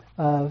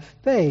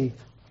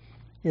faith,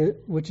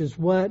 which is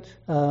what...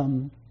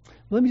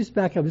 let me just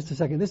back up just a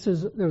second.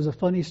 There was a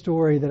funny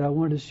story that I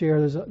wanted to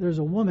share. There's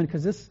a woman,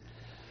 because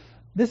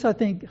this I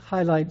think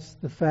highlights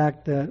the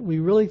fact that we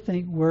really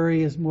think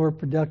worry is more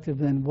productive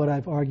than what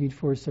I've argued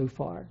for so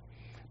far.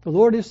 The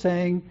Lord is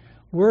saying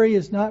worry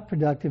is not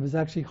productive, it's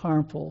actually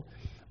harmful.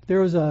 There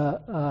was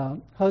a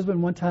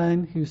husband one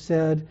time who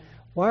said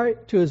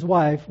to his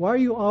wife, "Why are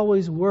you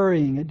always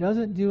worrying? It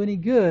doesn't do any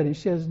good." And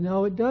she says,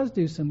 "No, it does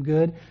do some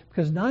good,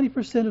 because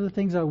 90% of the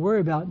things I worry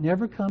about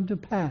never come to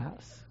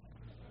pass."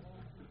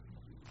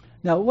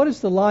 Now, what is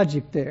the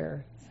logic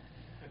there?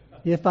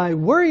 If I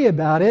worry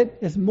about it,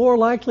 it's more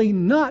likely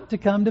not to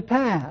come to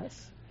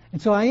pass.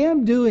 And so I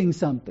am doing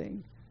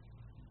something.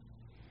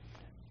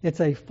 It's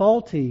a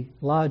faulty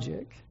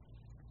logic,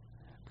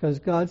 because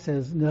God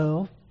says,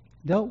 no,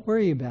 don't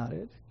worry about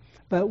it.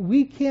 But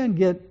we can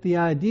get the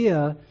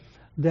idea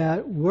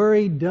that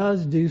worry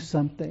does do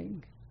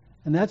something.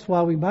 And that's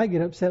why we might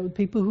get upset with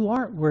people who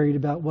aren't worried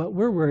about what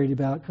we're worried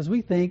about, because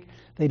we think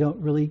they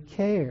don't really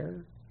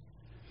care.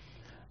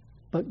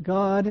 But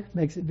God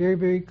makes it very,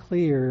 very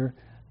clear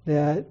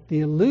that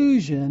the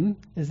illusion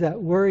is that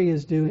worry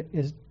is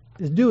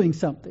doing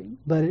something,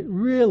 but it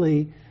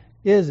really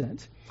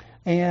isn't.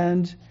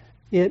 And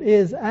it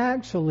is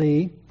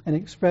actually an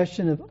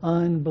expression of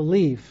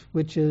unbelief,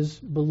 which is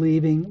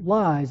believing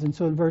lies. And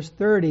so in verse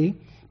 30,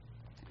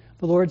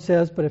 the Lord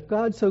says, "But if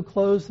God so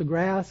clothes the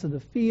grass of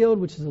the field,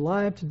 which is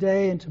alive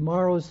today and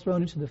tomorrow is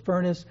thrown into the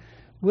furnace,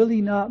 will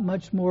he not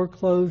much more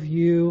clothe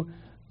you,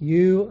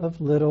 you of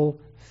little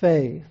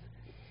faith?"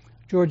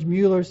 George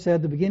Mueller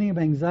said, "The beginning of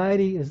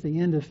anxiety is the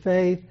end of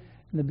faith,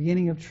 and the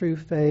beginning of true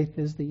faith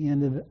is the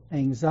end of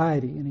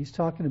anxiety." And he's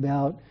talking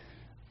about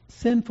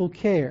sinful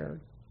care.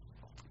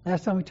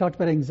 Last time we talked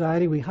about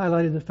anxiety, we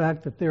highlighted the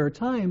fact that there are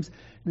times in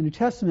the New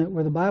Testament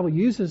where the Bible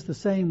uses the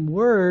same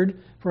word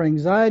for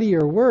anxiety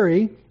or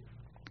worry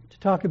to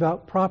talk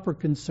about proper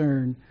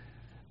concern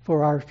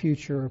for our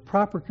future, or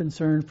proper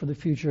concern for the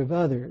future of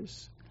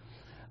others.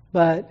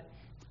 But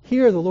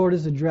here the Lord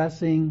is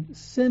addressing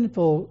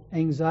sinful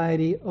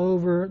anxiety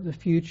over the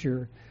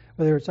future,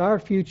 whether it's our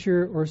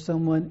future or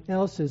someone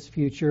else's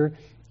future,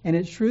 and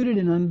it's rooted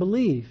in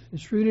unbelief.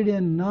 It's rooted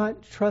in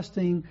not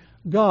trusting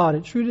God.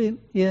 It's rooted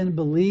in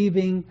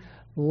believing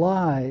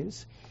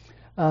lies.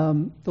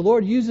 The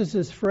Lord uses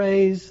this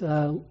phrase,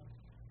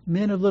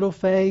 men of little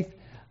faith,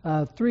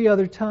 3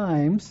 other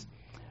times.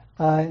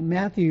 In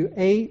Matthew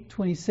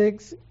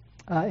 8:26,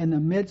 in the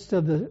midst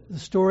of the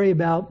story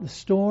about the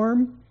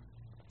storm,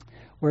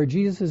 where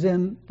Jesus is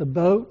in the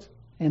boat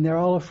and they're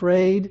all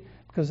afraid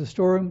because the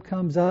storm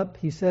comes up.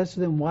 He says to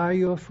them, "Why are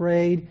you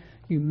afraid,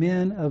 you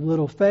men of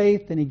little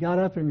faith?" And he got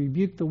up and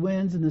rebuked the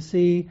winds and the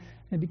sea,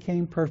 and it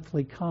became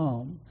perfectly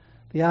calm.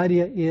 The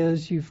idea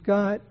is, you've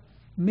got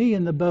me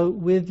in the boat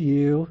with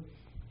you.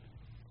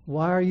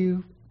 Why are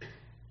you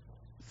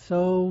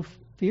so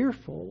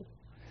fearful?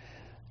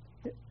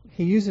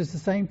 He uses the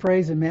same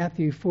phrase in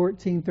Matthew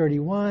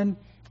 14:31.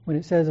 When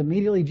it says,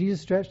 "Immediately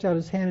Jesus stretched out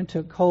his hand and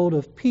took hold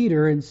of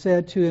Peter and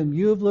said to him,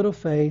 'You of little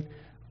faith,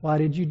 why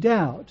did you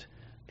doubt?'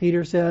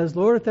 Peter says,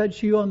 'Lord, if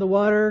that's you on the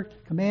water,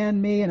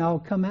 command me and I'll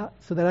come out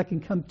so that I can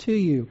come to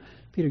you.'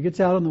 Peter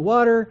gets out on the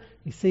water.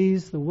 He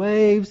sees the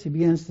waves. He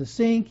begins to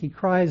sink. He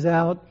cries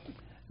out,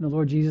 and the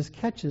Lord Jesus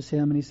catches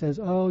him and he says,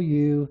 'Oh,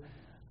 you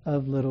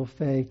of little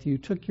faith, you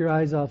took your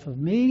eyes off of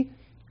me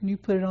and you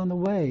put it on the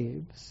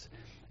waves.'"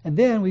 And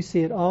then we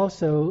see it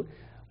also,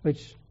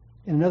 which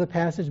in another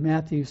passage,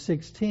 Matthew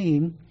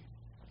 16,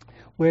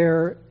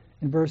 where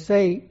in verse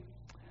 8,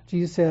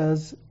 Jesus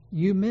says,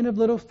 "You men of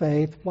little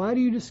faith, why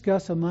do you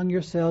discuss among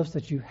yourselves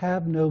that you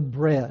have no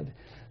bread?"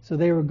 So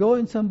they were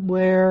going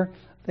somewhere.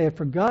 They had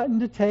forgotten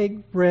to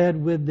take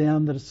bread with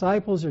them. The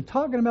disciples are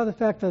talking about the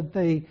fact that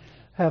they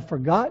have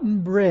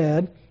forgotten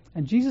bread.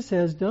 And Jesus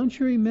says, "Don't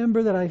you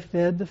remember that I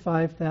fed the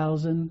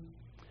 5,000?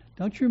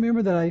 Don't you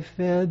remember that I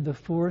fed the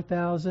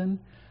 4,000?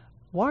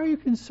 Why are you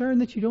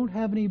concerned that you don't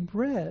have any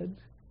bread?"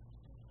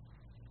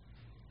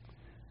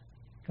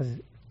 Because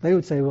they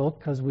would say, well,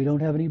 because we don't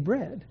have any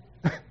bread.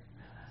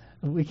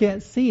 We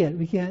can't see it.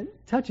 We can't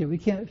touch it. We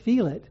can't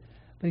feel it.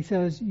 But he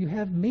says, "You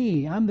have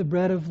me. I'm the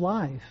bread of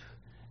life.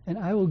 And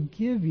I will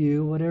give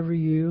you whatever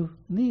you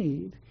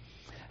need."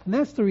 And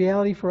that's the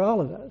reality for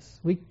all of us.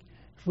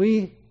 If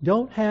we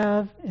don't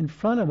have in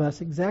front of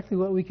us exactly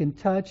what we can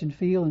touch and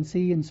feel and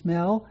see and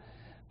smell,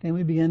 then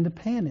we begin to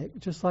panic,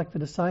 just like the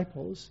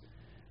disciples.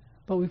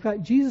 But we've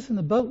got Jesus in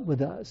the boat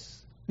with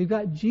us. We've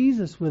got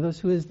Jesus with us,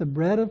 who is the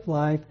bread of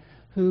life,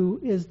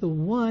 who is the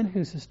one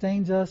who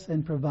sustains us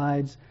and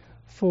provides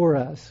for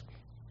us.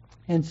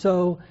 And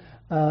so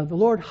the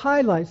Lord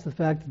highlights the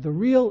fact that the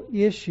real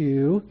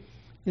issue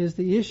is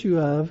the issue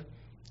of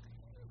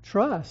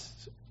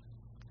trust.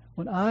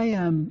 When I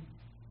am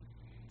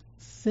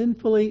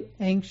sinfully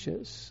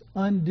anxious,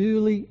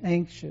 unduly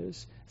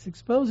anxious, it's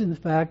exposing the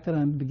fact that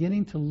I'm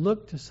beginning to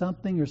look to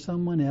something or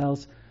someone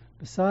else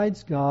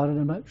besides God, and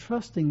I'm not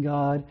trusting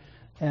God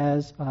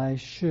as I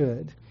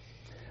should.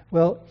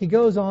 Well, he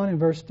goes on in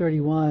verse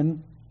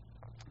 31,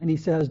 and he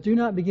says, "Do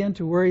not begin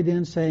to worry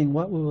then, saying,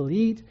 what will we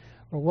eat,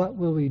 or what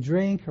will we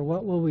drink, or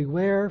what will we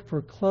wear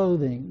for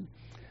clothing?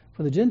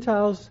 For the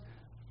Gentiles,"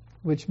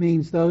 which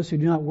means those who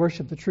do not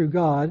worship the true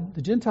God,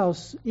 "the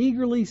Gentiles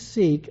eagerly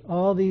seek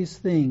all these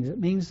things." It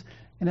means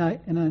in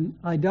an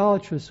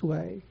idolatrous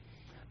way.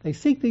 They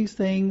seek these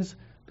things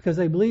because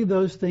they believe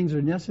those things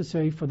are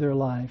necessary for their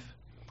life.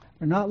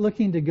 They're not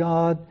looking to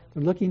God,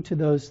 they're looking to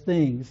those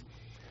things.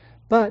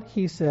 But,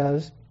 he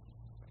says,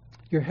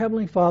 your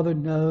Heavenly Father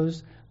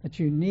knows that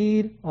you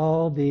need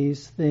all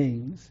these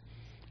things.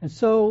 And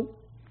so,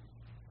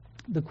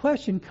 the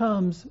question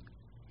comes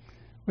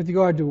with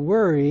regard to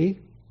worry.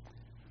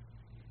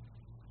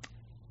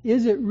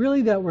 Is it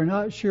really that we're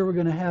not sure we're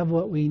going to have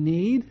what we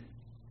need?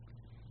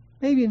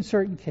 Maybe in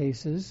certain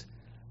cases,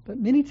 but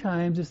many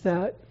times it's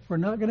that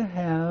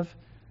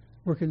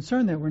we're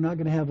concerned that we're not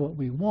going to have what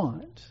we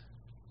want.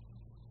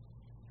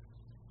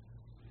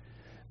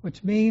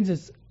 Which means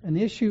it's an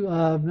issue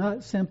of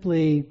not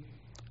simply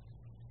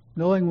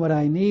knowing what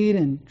I need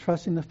and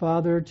trusting the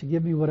Father to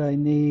give me what I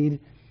need.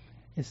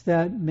 It's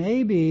that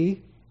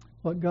maybe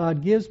what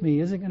God gives me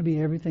isn't going to be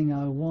everything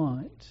I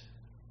want.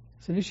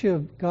 It's an issue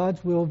of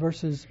God's will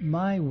versus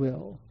my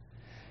will.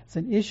 It's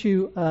an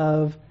issue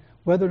of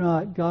whether or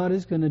not God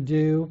is going to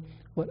do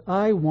what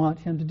I want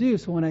Him to do.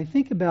 So when I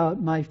think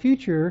about my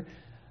future,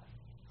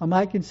 I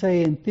might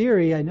say in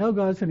theory, I know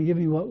God's going to give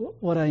me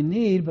what I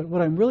need, but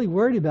what I'm really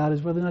worried about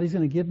is whether or not He's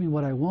going to give me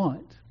what I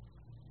want.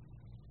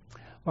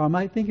 Or I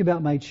might think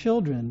about my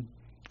children,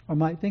 or I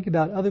might think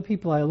about other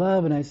people I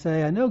love, and I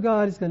say, I know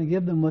God is going to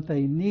give them what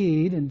they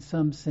need in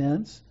some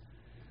sense,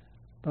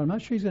 but I'm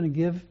not sure He's going to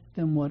give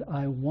them what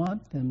I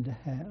want them to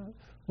have.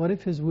 What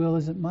if His will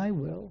isn't my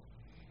will?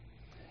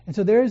 And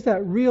so there is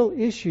that real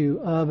issue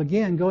of,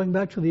 again, going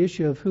back to the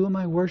issue of who am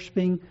I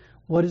worshiping,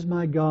 what is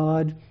my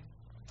God?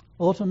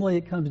 Ultimately,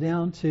 it comes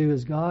down to,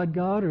 is God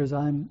God,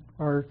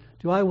 or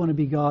do I want to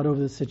be God over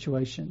the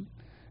situation?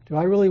 Do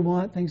I really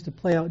want things to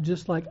play out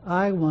just like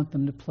I want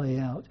them to play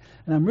out?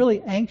 And I'm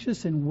really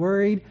anxious and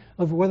worried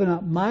over whether or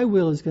not my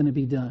will is going to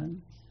be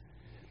done.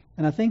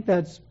 And I think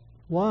that's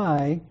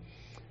why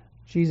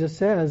Jesus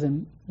says,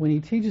 and when He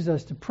teaches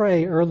us to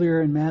pray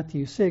earlier in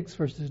Matthew 6,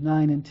 verses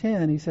 9 and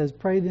 10, He says,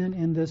 "Pray then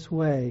in this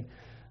way,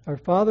 Our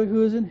Father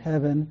who is in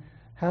heaven,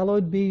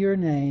 hallowed be your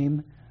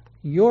name,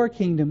 your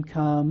kingdom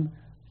come,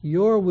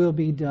 your will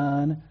be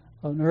done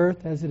on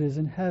earth as it is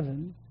in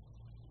heaven."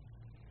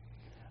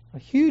 A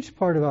huge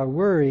part of our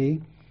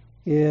worry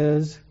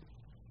is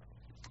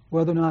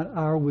whether or not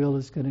our will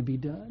is going to be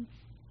done.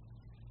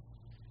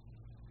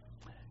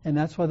 And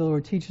that's why the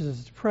Lord teaches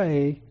us to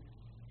pray,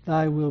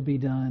 "Thy will be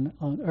done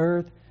on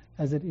earth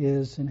as it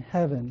is in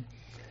heaven."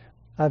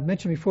 I've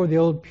mentioned before the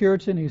old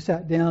Puritan who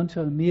sat down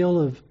to a meal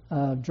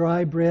of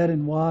dry bread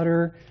and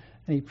water,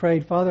 and he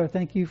prayed, "Father, I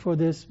thank you for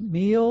this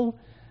meal,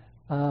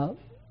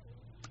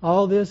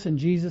 all this in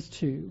Jesus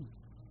too."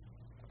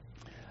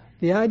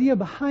 The idea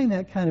behind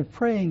that kind of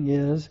praying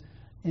is,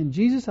 in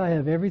Jesus I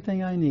have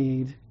everything I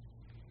need,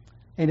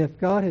 and if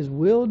God has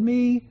willed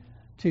me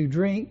to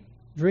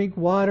drink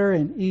water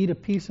and eat a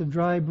piece of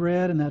dry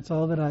bread, and that's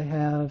all that I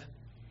have,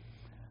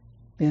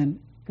 then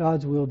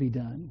God's will be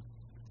done,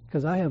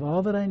 because I have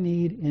all that I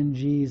need in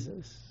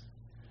Jesus.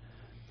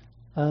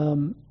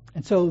 And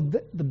so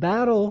the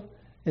battle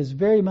is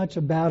very much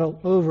a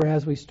battle over,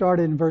 as we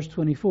started in verse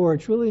 24.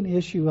 It's really an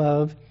issue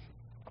of,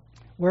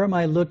 where am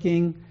I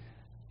looking,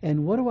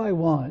 and what do I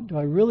want? Do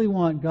I really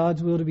want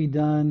God's will to be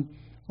done,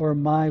 or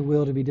my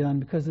will to be done?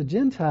 Because the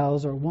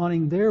Gentiles are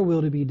wanting their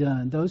will to be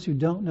done, those who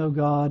don't know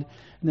God,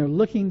 and they're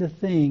looking to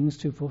things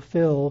to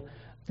fulfill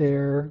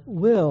their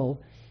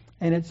will.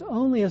 And it's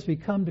only as we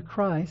come to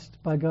Christ,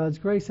 by God's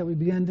grace, that we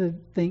begin to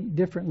think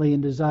differently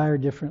and desire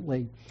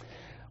differently.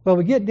 Well,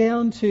 we get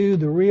down to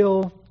the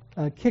real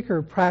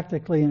kicker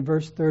practically in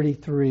verse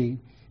 33.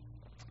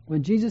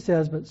 When Jesus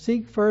says, "But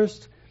seek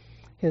first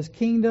His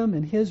kingdom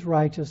and His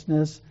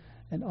righteousness,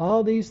 and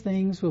all these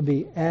things will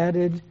be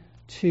added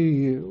to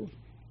you."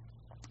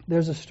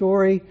 There's a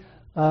story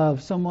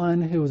of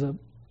someone who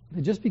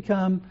had just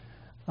become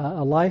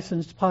a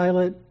licensed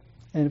pilot,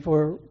 and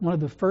for one of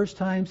the first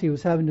times he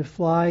was having to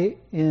fly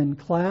in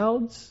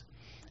clouds,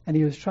 and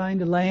he was trying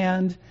to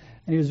land,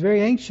 and he was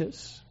very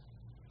anxious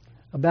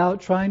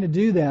about trying to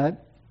do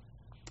that.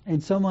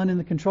 And someone in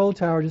the control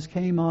tower just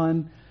came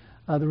on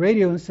the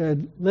radio and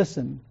said,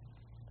 listen,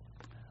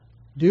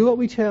 do what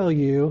we tell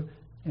you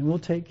and we'll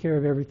take care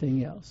of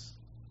everything else.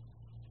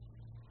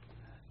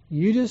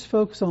 You just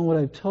focus on what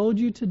I've told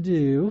you to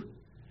do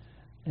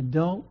and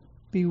don't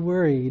be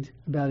worried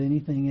about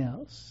anything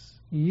else.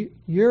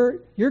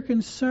 Your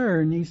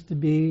concern needs to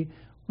be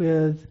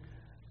with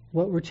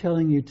what we're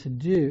telling you to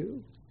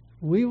do.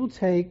 We will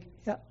take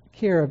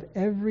care of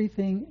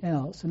everything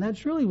else. And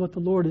that's really what the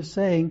Lord is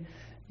saying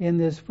in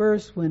this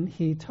verse when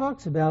he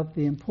talks about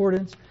the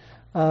importance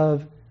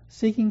of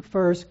seeking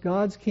first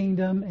God's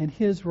kingdom and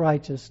his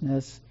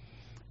righteousness,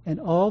 and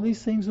all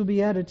these things will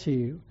be added to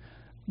you.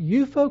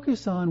 You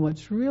focus on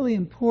what's really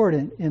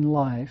important in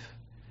life,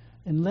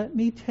 and let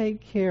me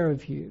take care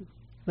of you.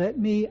 Let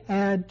me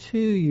add to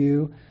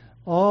you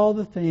all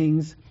the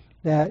things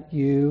that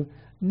you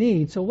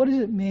need. So what does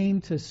it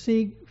mean to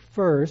seek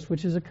first,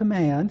 which is a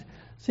command?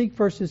 Seek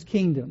first his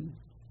kingdom.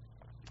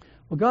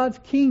 Well, God's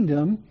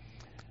kingdom,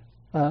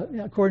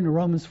 according to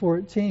Romans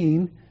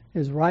 14,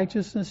 is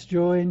righteousness,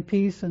 joy, and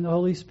peace in the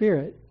Holy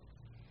Spirit.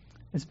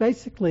 It's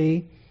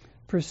basically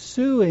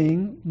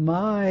pursuing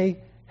my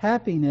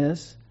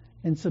happiness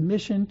in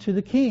submission to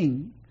the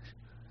King.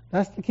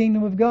 That's the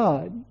kingdom of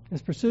God.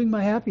 It's pursuing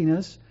my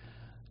happiness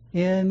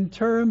in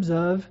terms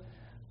of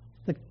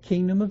the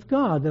kingdom of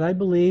God. That I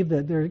believe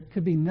that there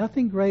could be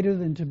nothing greater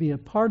than to be a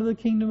part of the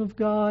kingdom of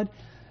God,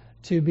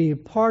 to be a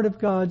part of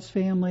God's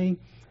family.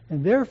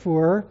 And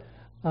therefore,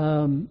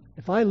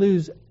 if I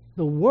lose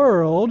the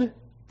world,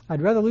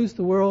 I'd rather lose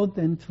the world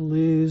than to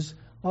lose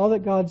all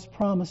that God's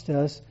promised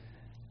us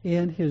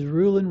in his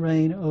rule and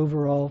reign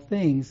over all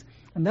things.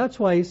 And that's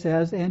why he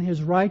says, and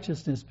his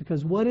righteousness,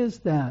 because what is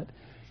that?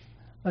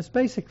 That's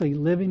basically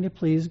living to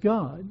please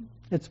God.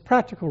 It's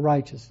practical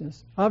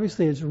righteousness.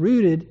 Obviously, it's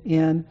rooted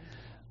in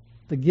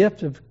the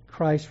gift of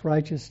Christ's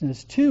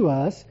righteousness to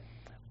us,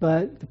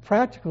 but the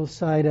practical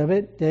side of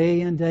it,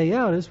 day in, day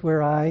out, is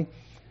where I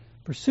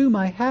pursue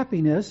my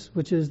happiness,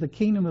 which is the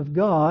kingdom of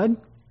God,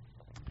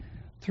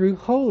 through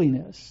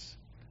holiness,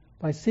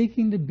 by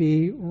seeking to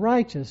be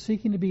righteous,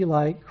 seeking to be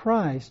like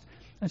Christ.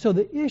 And so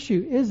the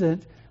issue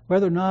isn't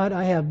whether or not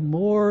I have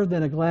more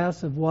than a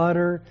glass of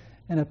water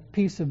and a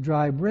piece of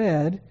dry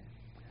bread.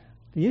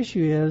 The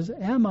issue is,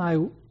 am I,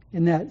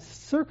 in that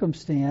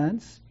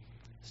circumstance,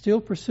 still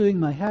pursuing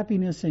my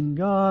happiness in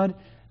God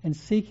and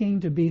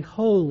seeking to be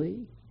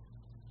holy,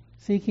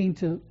 seeking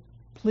to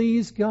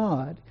please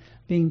God,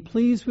 being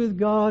pleased with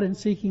God and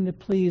seeking to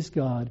please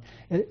God?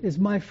 Is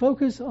my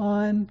focus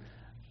on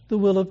the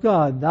will of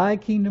God? Thy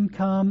kingdom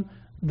come,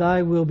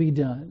 thy will be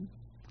done.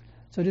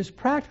 So just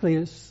practically,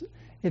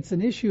 it's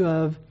an issue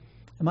of,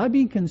 am I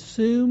being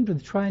consumed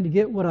with trying to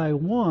get what I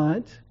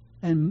want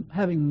and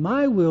having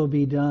my will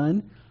be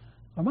done?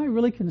 Or am I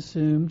really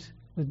consumed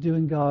with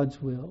doing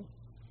God's will?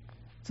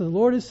 So the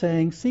Lord is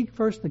saying, seek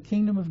first the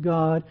kingdom of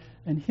God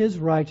and his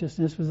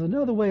righteousness, was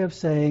another way of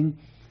saying,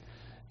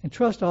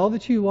 entrust all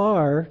that you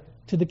are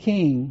to the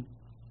King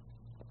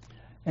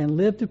and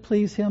live to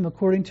please him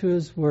according to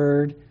his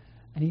word.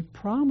 And he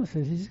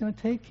promises he's going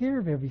to take care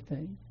of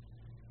everything.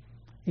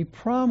 He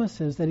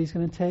promises that he's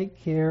going to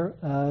take care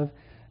of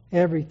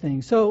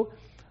everything. So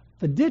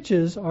the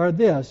ditches are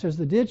this. There's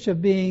the ditch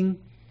of being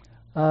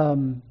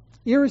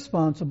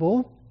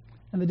irresponsible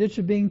and the ditch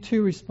of being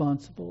too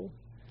responsible.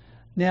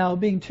 Now,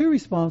 being too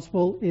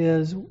responsible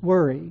is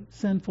worry,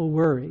 sinful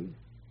worry.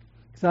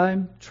 Because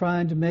I'm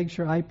trying to make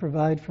sure I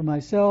provide for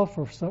myself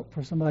or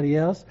for somebody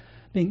else.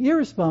 Being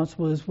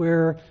irresponsible is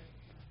where,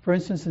 for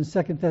instance, in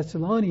 2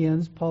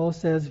 Thessalonians, Paul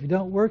says, if you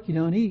don't work, you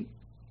don't eat.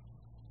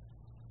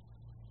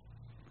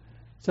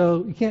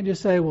 So you can't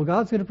just say, well,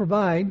 God's going to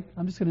provide.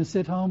 I'm just going to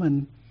sit home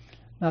and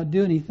not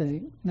do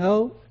anything.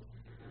 No,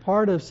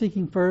 part of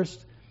seeking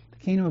first the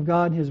kingdom of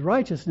God and his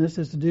righteousness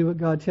is to do what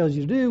God tells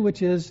you to do,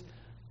 which is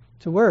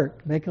to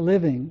work, make a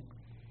living.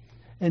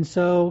 And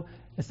so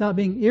it's not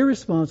being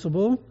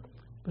irresponsible,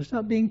 but it's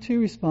not being too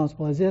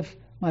responsible, as if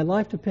my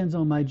life depends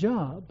on my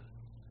job.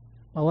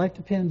 My life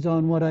depends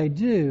on what I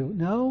do.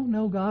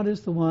 No, God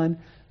is the one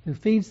who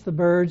feeds the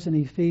birds, and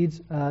he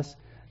feeds us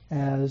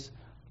as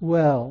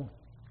well.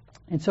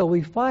 And so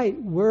we fight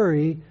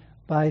worry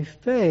by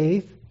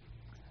faith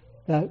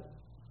that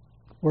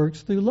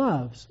works through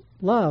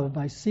love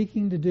by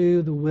seeking to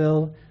do the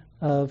will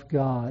of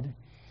God.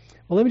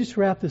 Well, let me just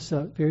wrap this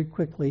up very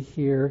quickly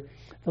here.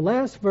 The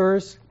last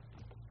verse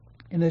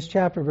in this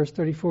chapter, verse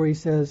 34, he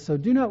says, so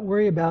do not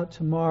worry about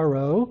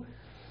tomorrow,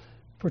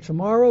 for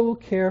tomorrow will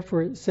care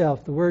for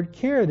itself. The word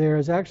care there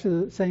is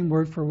actually the same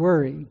word for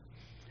worry.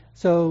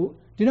 So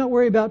do not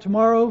worry about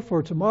tomorrow,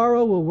 for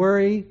tomorrow will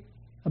worry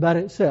about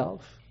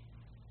itself.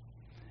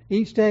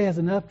 Each day has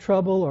enough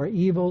trouble or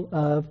evil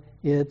of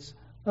its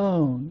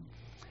own.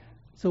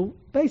 So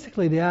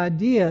basically the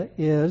idea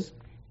is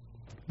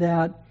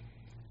that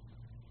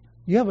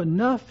you have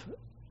enough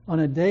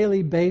on a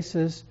daily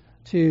basis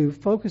to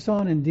focus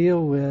on and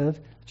deal with,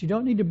 but you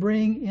don't need to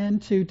bring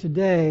into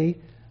today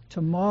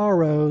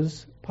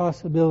tomorrow's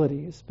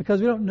possibilities, because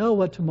we don't know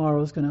what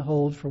tomorrow is going to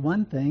hold. For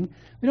one thing,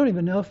 we don't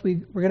even know if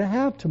we're going to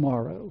have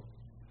tomorrow.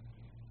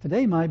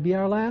 Today might be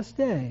our last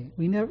day.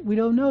 We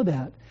don't know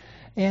that.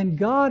 And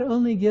God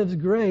only gives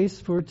grace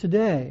for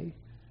today.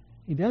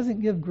 He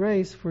doesn't give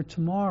grace for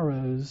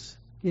tomorrow's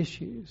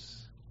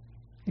issues.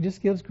 He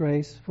just gives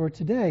grace for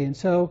today. And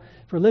so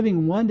if we're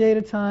living one day at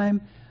a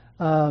time,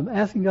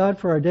 asking God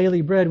for our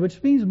daily bread,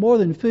 which means more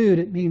than food,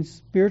 it means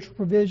spiritual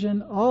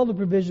provision, all the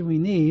provision we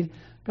need.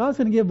 God's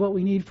going to give what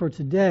we need for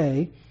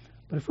today.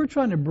 But if we're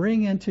trying to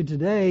bring into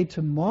today,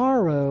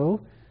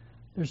 tomorrow,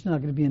 there's not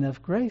going to be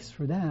enough grace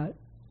for that,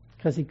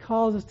 because He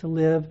calls us to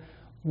live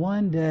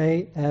one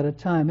day at a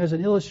time. There's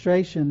an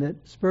illustration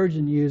that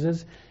Spurgeon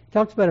uses. He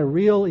talks about a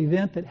real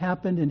event that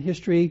happened in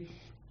history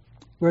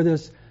where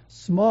this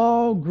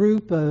small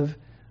group of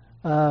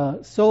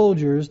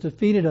soldiers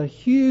defeated a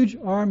huge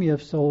army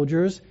of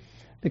soldiers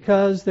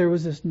because there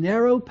was this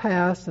narrow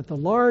pass that the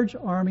large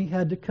army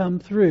had to come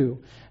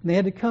through. And they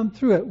had to come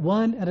through it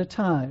one at a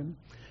time.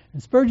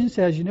 And Spurgeon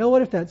says, you know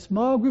what, if that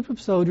small group of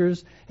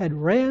soldiers had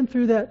ran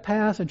through that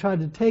pass and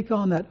tried to take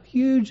on that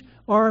huge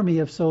army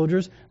of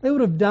soldiers, they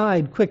would have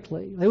died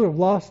quickly. They would have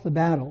lost the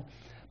battle.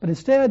 But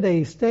instead,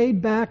 they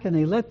stayed back and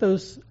they let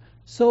those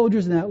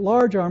soldiers in that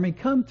large army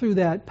come through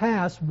that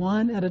pass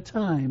one at a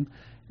time,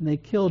 and they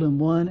killed them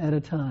one at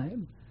a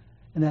time.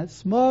 And that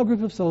small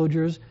group of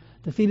soldiers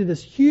defeated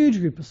this huge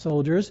group of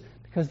soldiers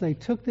because they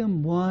took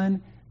them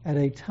one at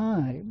a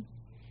time.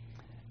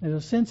 There's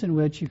a sense in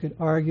which you could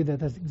argue that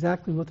that's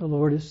exactly what the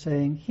Lord is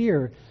saying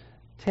here.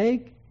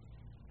 Take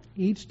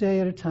each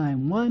day at a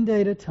time, one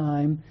day at a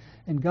time,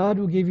 and God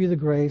will give you the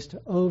grace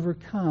to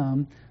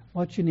overcome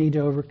what you need to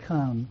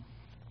overcome.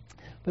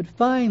 But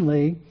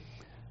finally,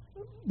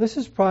 this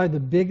is probably the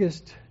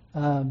biggest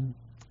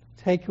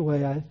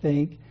takeaway, I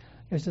think,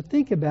 is to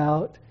think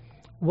about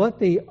what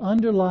the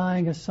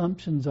underlying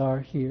assumptions are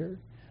here.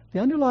 The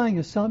underlying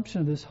assumption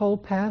of this whole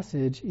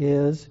passage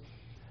is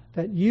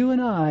that you and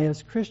I,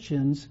 as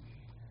Christians,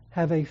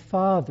 have a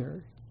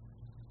Father.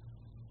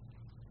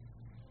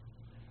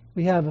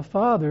 We have a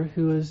Father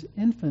who is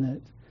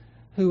infinite,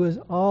 who is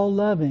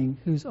all-loving,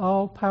 who's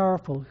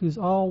all-powerful, who's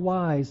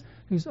all-wise,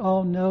 who's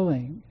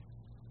all-knowing.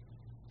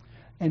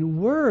 And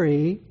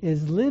worry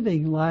is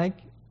living like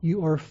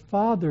you are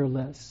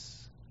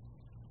fatherless.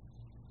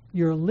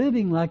 You're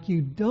living like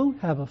you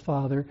don't have a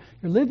father.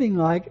 You're living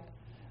like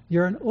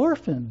you're an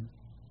orphan.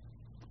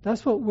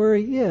 That's what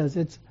worry is.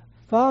 It's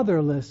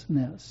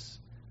fatherlessness.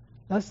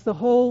 That's the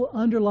whole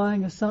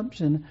underlying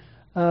assumption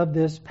of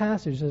this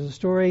passage. There's a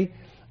story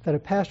that a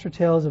pastor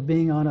tells of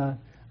being on an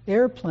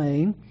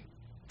airplane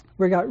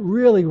where it got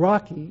really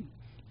rocky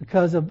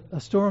because of a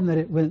storm that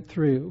it went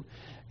through.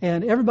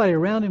 And everybody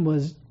around him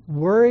was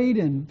worried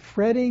and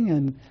fretting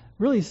and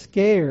really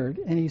scared.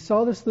 And he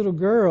saw this little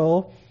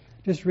girl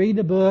just reading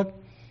a book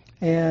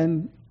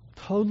and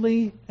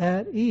totally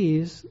at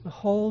ease the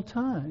whole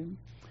time.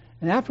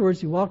 And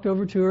afterwards he walked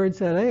over to her and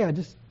said, hey, I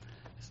just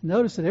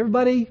noticed that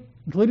everybody,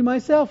 including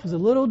myself, was a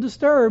little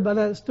disturbed by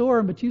that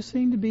storm, but you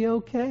seem to be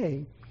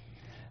okay.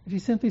 And she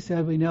simply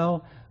said, well, you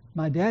know,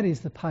 my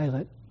daddy's the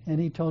pilot, and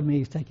he told me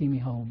he's taking me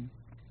home.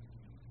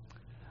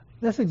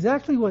 That's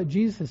exactly what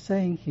Jesus is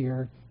saying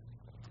here.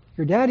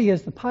 Your daddy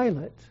is the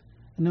pilot,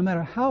 and no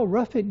matter how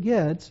rough it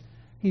gets,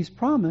 he's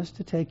promised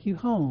to take you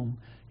home.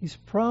 He's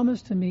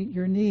promised to meet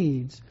your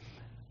needs.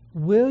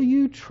 Will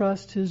you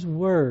trust his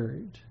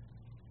word?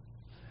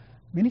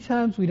 Many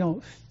times we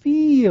don't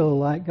feel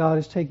like God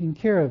is taking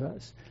care of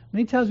us.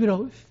 Many times we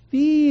don't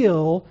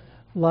feel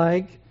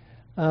like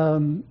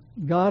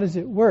God is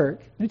at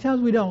work. Many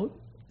times we don't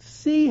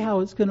see how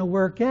it's going to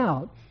work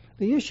out.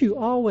 The issue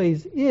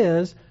always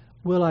is,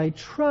 will I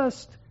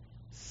trust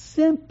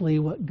simply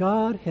what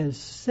God has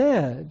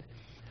said?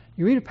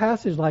 You read a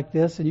passage like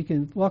this and you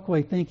can walk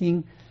away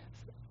thinking,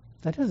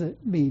 that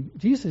doesn't mean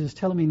Jesus is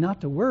telling me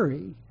not to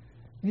worry.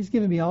 He's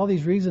giving me all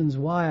these reasons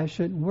why I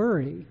shouldn't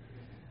worry.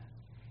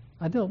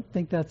 I don't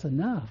think that's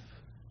enough.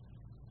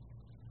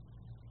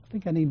 I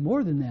think I need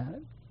more than that.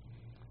 And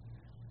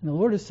the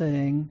Lord is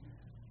saying,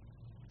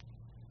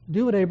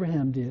 do what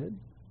Abraham did.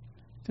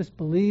 Just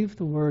believe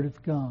the Word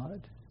of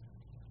God.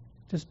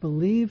 Just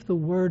believe the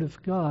Word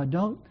of God.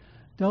 Don't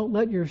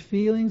let your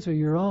feelings or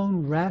your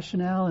own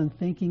rationale and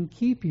thinking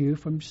keep you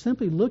from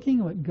simply looking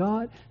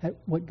at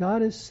what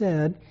God has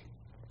said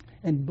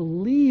and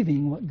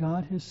believing what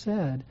God has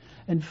said,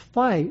 and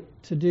fight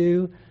to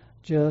do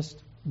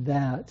just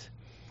that.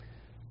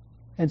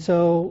 And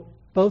so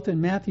both in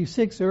Matthew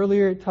 6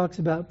 earlier it talks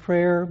about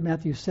prayer,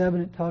 Matthew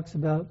 7 it talks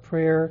about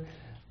prayer.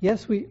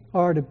 Yes, we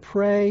are to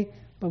pray,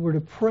 but we're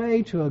to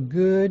pray to a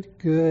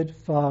good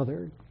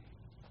Father.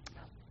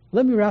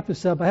 Let me wrap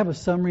this up. I have a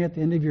summary at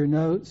the end of your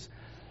notes.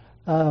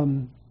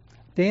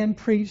 Dan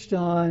preached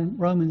on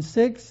Romans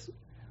 6,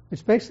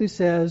 which basically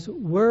says,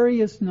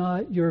 worry is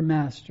not your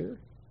master.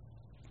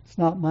 It's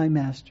not my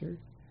master.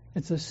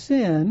 It's a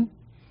sin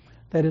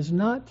that is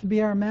not to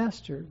be our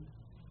master.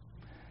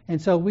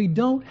 And so we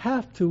don't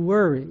have to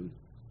worry.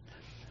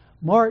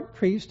 Mark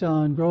preached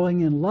on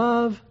growing in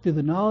love through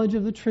the knowledge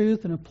of the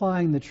truth and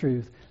applying the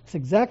truth. That's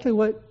exactly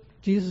what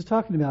Jesus is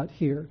talking about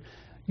here.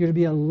 You're to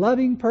be a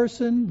loving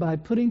person by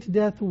putting to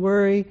death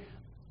worry,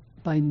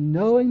 by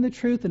knowing the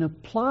truth and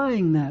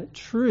applying that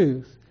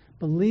truth,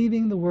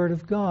 believing the Word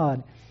of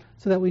God,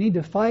 so that we need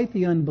to fight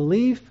the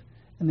unbelief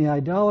and the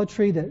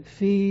idolatry that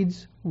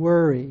feeds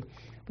worry.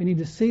 We need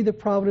to see the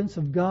providence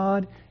of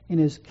God in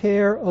His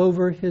care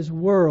over His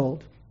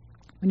world.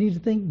 We need to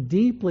think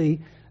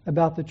deeply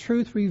about the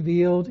truth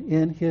revealed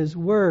in His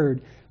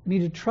Word. We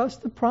need to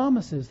trust the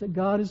promises that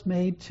God has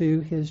made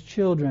to His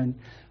children.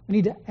 We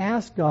need to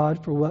ask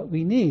God for what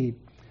we need.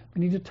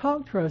 We need to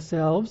talk to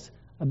ourselves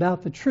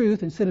about the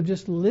truth instead of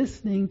just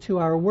listening to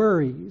our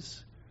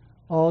worries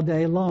all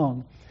day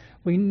long.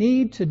 We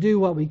need to do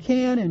what we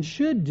can and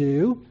should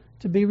do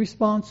to be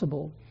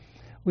responsible.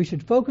 We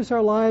should focus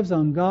our lives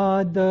on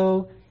God,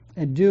 though,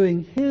 and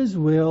doing His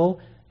will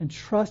and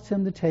trust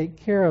Him to take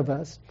care of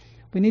us.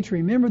 We need to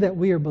remember that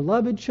we are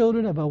beloved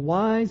children of a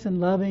wise and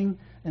loving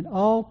and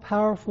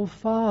all-powerful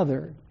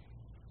Father,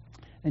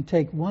 and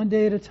take one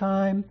day at a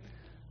time,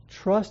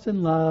 trust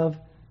and love,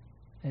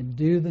 and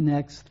do the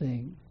next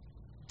thing.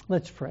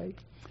 Let's pray.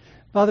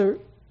 Father,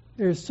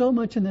 there's so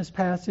much in this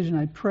passage, and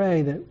I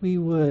pray that we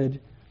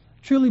would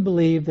truly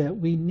believe that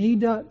we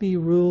need not be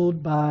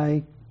ruled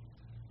by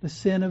the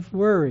sin of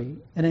worry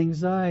and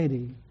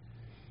anxiety,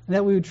 and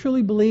that we would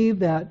truly believe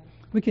that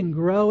we can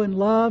grow in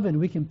love and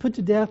we can put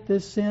to death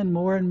this sin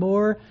more and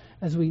more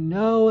as we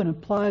know and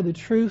apply the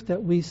truth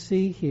that we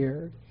see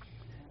here.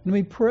 And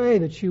we pray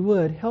that you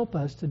would help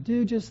us to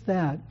do just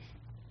that.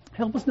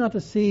 Help us not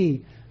to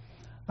see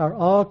our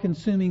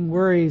all-consuming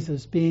worries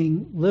as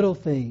being little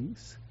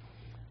things,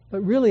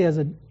 but really as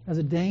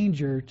a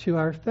danger to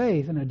our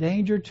faith and a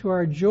danger to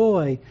our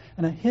joy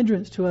and a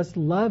hindrance to us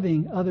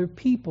loving other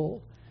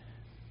people.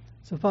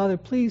 So, Father,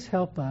 please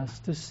help us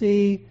to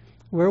see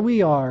where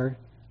we are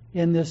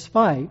in this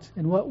fight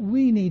and what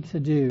we need to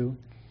do,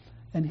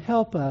 and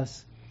help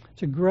us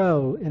to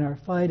grow in our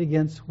fight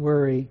against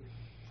worry.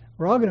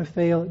 We're all going to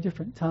fail at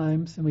different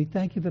times, and we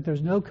thank you that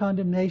there's no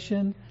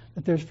condemnation,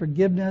 that there's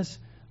forgiveness,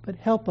 but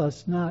help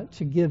us not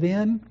to give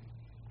in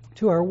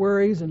to our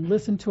worries and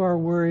listen to our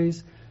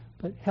worries,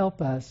 but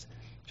help us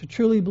to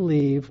truly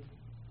believe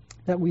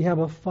that we have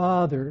a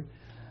Father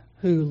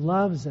who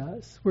loves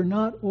us. We're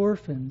not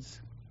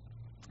orphans,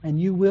 and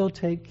you will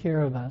take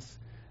care of us.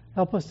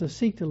 Help us to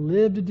seek to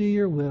live to do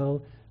your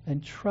will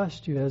and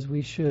trust you as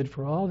we should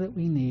for all that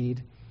we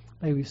need.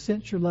 May we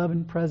sense your love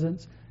and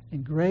presence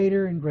in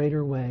greater and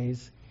greater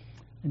ways.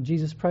 In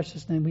Jesus'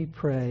 precious name we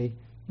pray.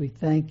 We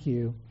thank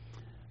you.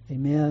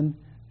 Amen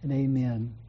and amen.